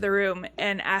come into the room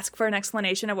and ask for an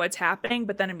explanation of what's happening,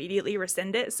 but then immediately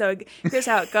rescind it. So here's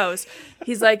how it goes.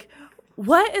 He's like,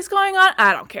 "What is going on?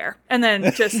 I don't care," and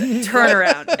then just turn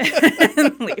around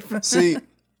and leave. See,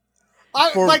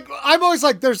 I'm always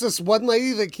like, there's this one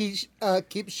lady that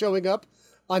keeps showing up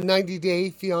on 90 Day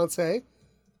Fiance,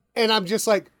 and I'm just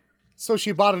like, so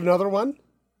she bought another one?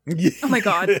 Oh my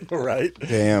god! Right?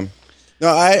 Damn. No,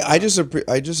 I just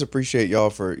appreciate y'all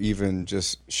for even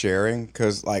just sharing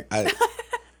because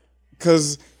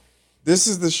this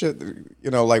is the shit that,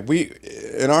 like we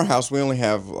in our house we only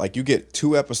have you get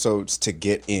 2 episodes to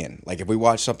get in. Like if we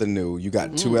watch something new, you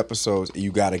got 2 episodes,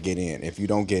 you got to get in. If you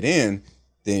don't get in,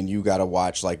 then you got to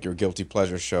watch your guilty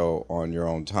pleasure show on your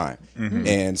own time. Mm-hmm.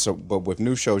 And so, but with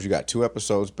new shows, you got 2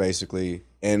 episodes basically,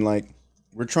 and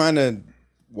we're trying to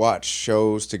watch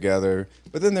shows together,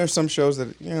 but then there's some shows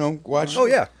that watch. Oh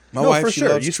yeah, My wife, for she sure.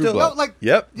 loves You True still, Blood.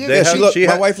 Yep. Yeah,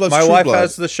 my wife loves My True wife Blood.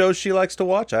 has the shows she likes to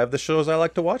watch. I have the shows I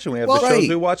like to watch, and we have the shows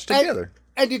we watch together.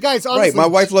 And you guys, honestly, right? My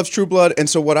wife loves True Blood, and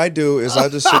so what I do is I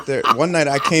just sit there. One night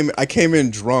I came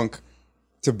in drunk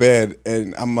to bed,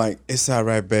 and I'm like, "It's all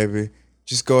right, baby.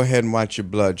 Just go ahead and watch your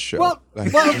blood show." Well,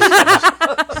 Like,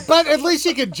 but at least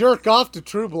you can jerk off to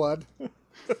True Blood.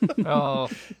 Oh,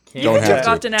 You can jerk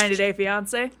off to 90 Day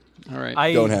Fiance. All right.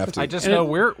 I don't have to. I just know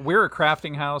we're a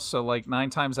crafting house, so like 9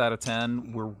 times out of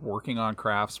 10, we're working on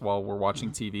crafts while we're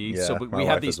watching TV. Yeah, so my we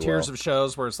have wife these as tiers well. of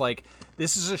shows where it's like,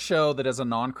 this is a show that is a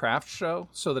non-craft show,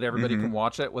 so that everybody can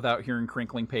watch it without hearing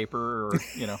crinkling paper or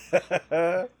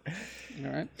All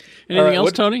right. Anything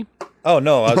else, Tony? Oh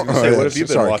no, I was going to say, what have you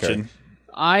been watching? Kerry.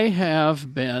 I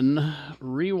have been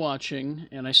rewatching,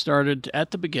 and I started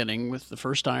at the beginning with the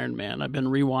first Iron Man. I've been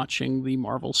rewatching the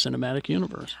Marvel Cinematic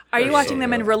Universe. Are you watching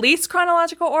them in release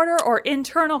chronological order or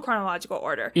internal chronological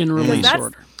order? In release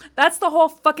order. That's the whole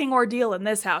fucking ordeal in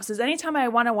this house. Is anytime I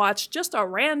want to watch just a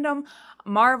random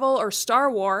Marvel or Star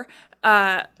Wars,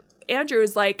 Andrew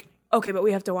is like, okay, but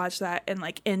we have to watch that in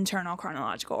like internal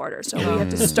chronological order. So we have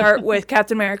to start with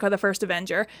Captain America, the First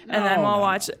Avenger, and then we'll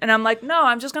watch. And I'm like, no,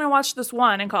 I'm just gonna watch this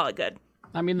one and call it good.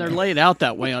 I mean, they're laid out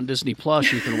that way on Disney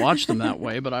Plus. You can watch them that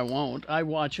way, but I won't. I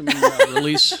watch them in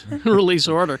release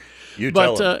order. You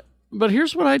tell them. But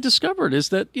here's what I discovered is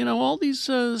that, all these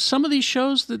some of these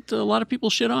shows that a lot of people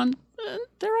shit on,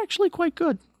 they're actually quite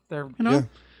good. They're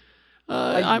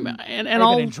I even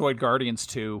enjoyed Guardians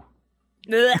 2.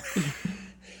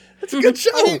 It's a good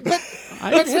show. But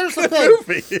here's the thing.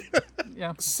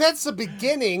 Yeah. Since the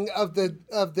beginning of the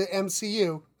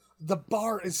MCU, the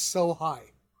bar is so high.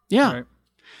 Yeah. Right.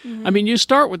 I mean, you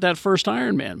start with that first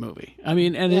Iron Man movie. I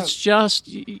mean, and it's just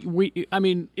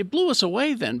it blew us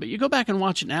away then, but you go back and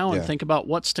watch it now and think about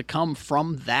what's to come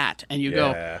from that, and you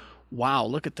go, wow,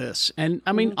 look at this. And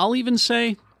I mean, I'll even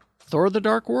say Thor: The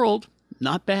Dark World,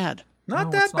 not bad.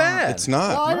 Not that bad. It's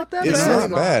not. No, It's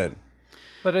not bad.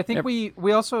 But I think we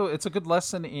also, it's a good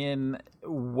lesson in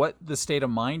what the state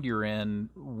of mind you're in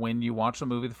when you watch a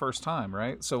movie the first time,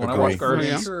 right? So when I watched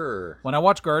Guardians, when I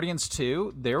watched Guardians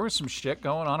 2, there was some shit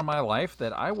going on in my life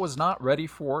that I was not ready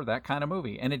for that kind of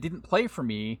movie. And it didn't play for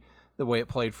me the way it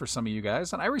played for some of you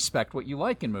guys. And I respect what you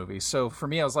like in movies. So for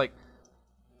me, I was like,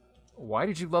 why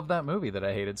did you love that movie that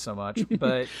I hated so much?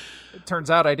 But it turns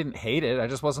out I didn't hate it. I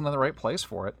just wasn't in the right place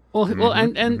for it. Well,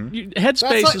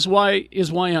 Headspace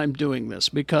is why I'm doing this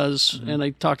because, and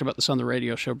I talked about this on the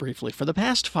radio show briefly. For the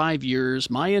past 5 years,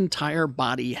 my entire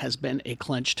body has been a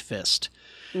clenched fist,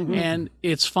 and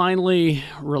it's finally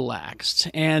relaxed.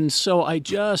 And so I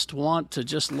just want to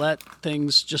just let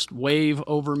things just wave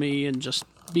over me and just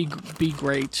be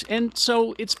great. And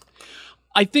so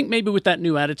I think maybe with that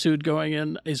new attitude going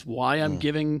in is why I'm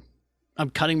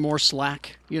cutting more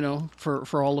slack,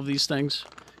 for all of these things.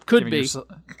 Giving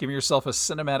yourself a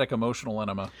cinematic emotional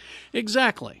enema.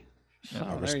 Exactly.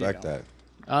 Yeah, I respect that.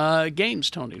 Games,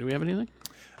 Tony. Do we have anything?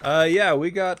 Yeah,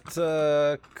 we got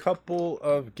a couple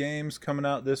of games coming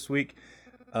out this week.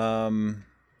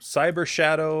 Cyber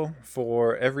Shadow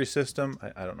for every system.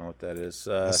 I don't know what that is.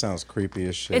 That sounds creepy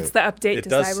as shit. It's the update to Cyberpunk. It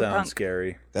does sound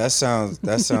scary. That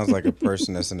sounds like a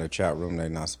person that's in a chat room they're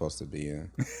not supposed to be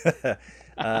in.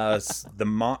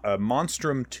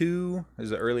 Monstrum 2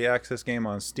 is an early access game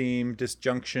on Steam.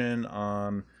 Disjunction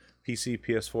on PC,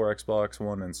 PS4, Xbox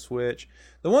One, and Switch.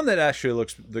 The one that actually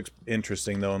looks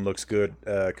interesting though and looks good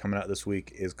coming out this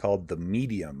week is called The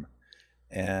Medium,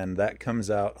 and that comes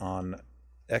out on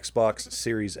Xbox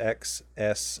Series X,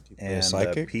 S, and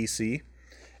PC.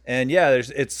 And yeah,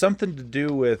 it's something to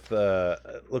do with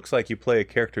it looks like you play a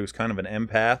character who's kind of an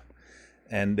empath,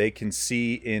 and they can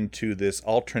see into this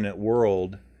alternate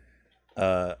world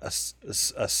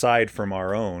aside from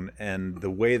our own. And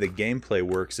the way the gameplay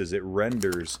works is it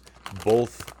renders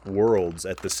both worlds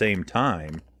at the same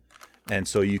time, and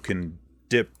so you can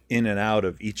dip in and out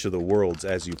of each of the worlds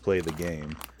as you play the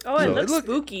game. Oh, it looks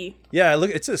spooky. Yeah,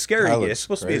 it's a scary game. It's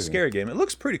supposed to be a scary game. It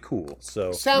looks pretty cool.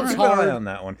 So sounds keep hard. an eye on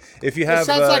that one. If you have, it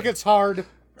sounds like it's hard.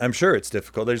 I'm sure it's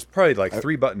difficult. There's probably like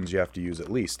 3 buttons you have to use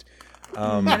at least.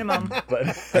 Minimum.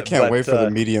 But I can't wait for the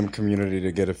medium community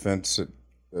to get offended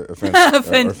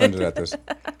at this.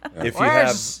 Yeah. If you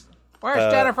have,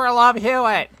 where's Jennifer Love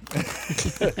Hewitt?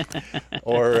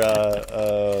 or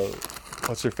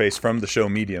what's her face from the show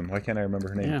Medium? Why can't I remember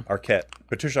her name? Yeah. Arquette,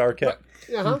 Patricia Arquette.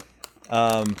 Uh-huh.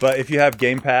 But if you have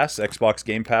Game Pass, Xbox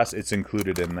Game Pass, it's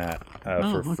included in that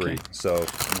for free. So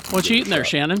what you eating there,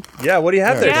 Shannon? Yeah, what do you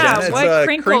have there, Shannon? Yeah, what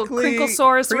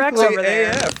Crinklesaurus Rex over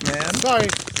there? AF, man. Sorry.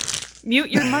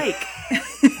 Mute your mic.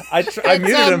 I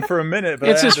muted him for a minute, but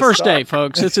it's his first day,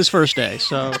 folks. It's his first day,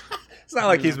 so It's not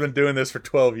like he's been doing this for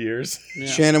 12 years. Yeah.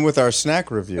 Shannon with our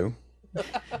snack review.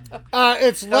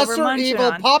 It's Lesser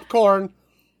Evil popcorn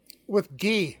with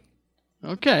ghee.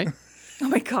 Okay. Oh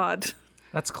my God.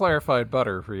 That's clarified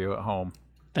butter for you at home.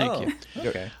 Thank you.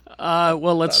 Okay.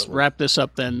 Well, let's wrap this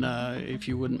up then, if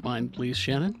you wouldn't mind, please,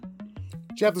 Shannon.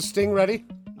 Do you have the sting ready?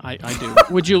 I do.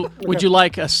 Would you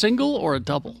like a single or a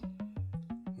double?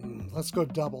 Let's go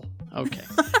double. Okay.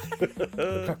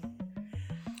 Okay.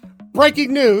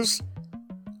 Breaking news.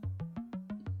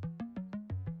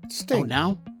 Sting. Oh,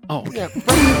 now? Oh, okay. Yeah. All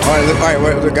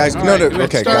right, guys. All right,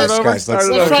 okay, guys. Let's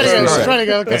try it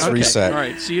again. Let's reset. All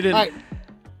right, so you didn't. All right.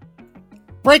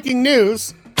 Breaking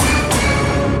news.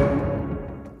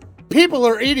 People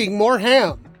are eating more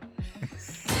ham.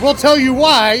 We'll tell you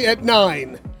why at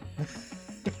 9.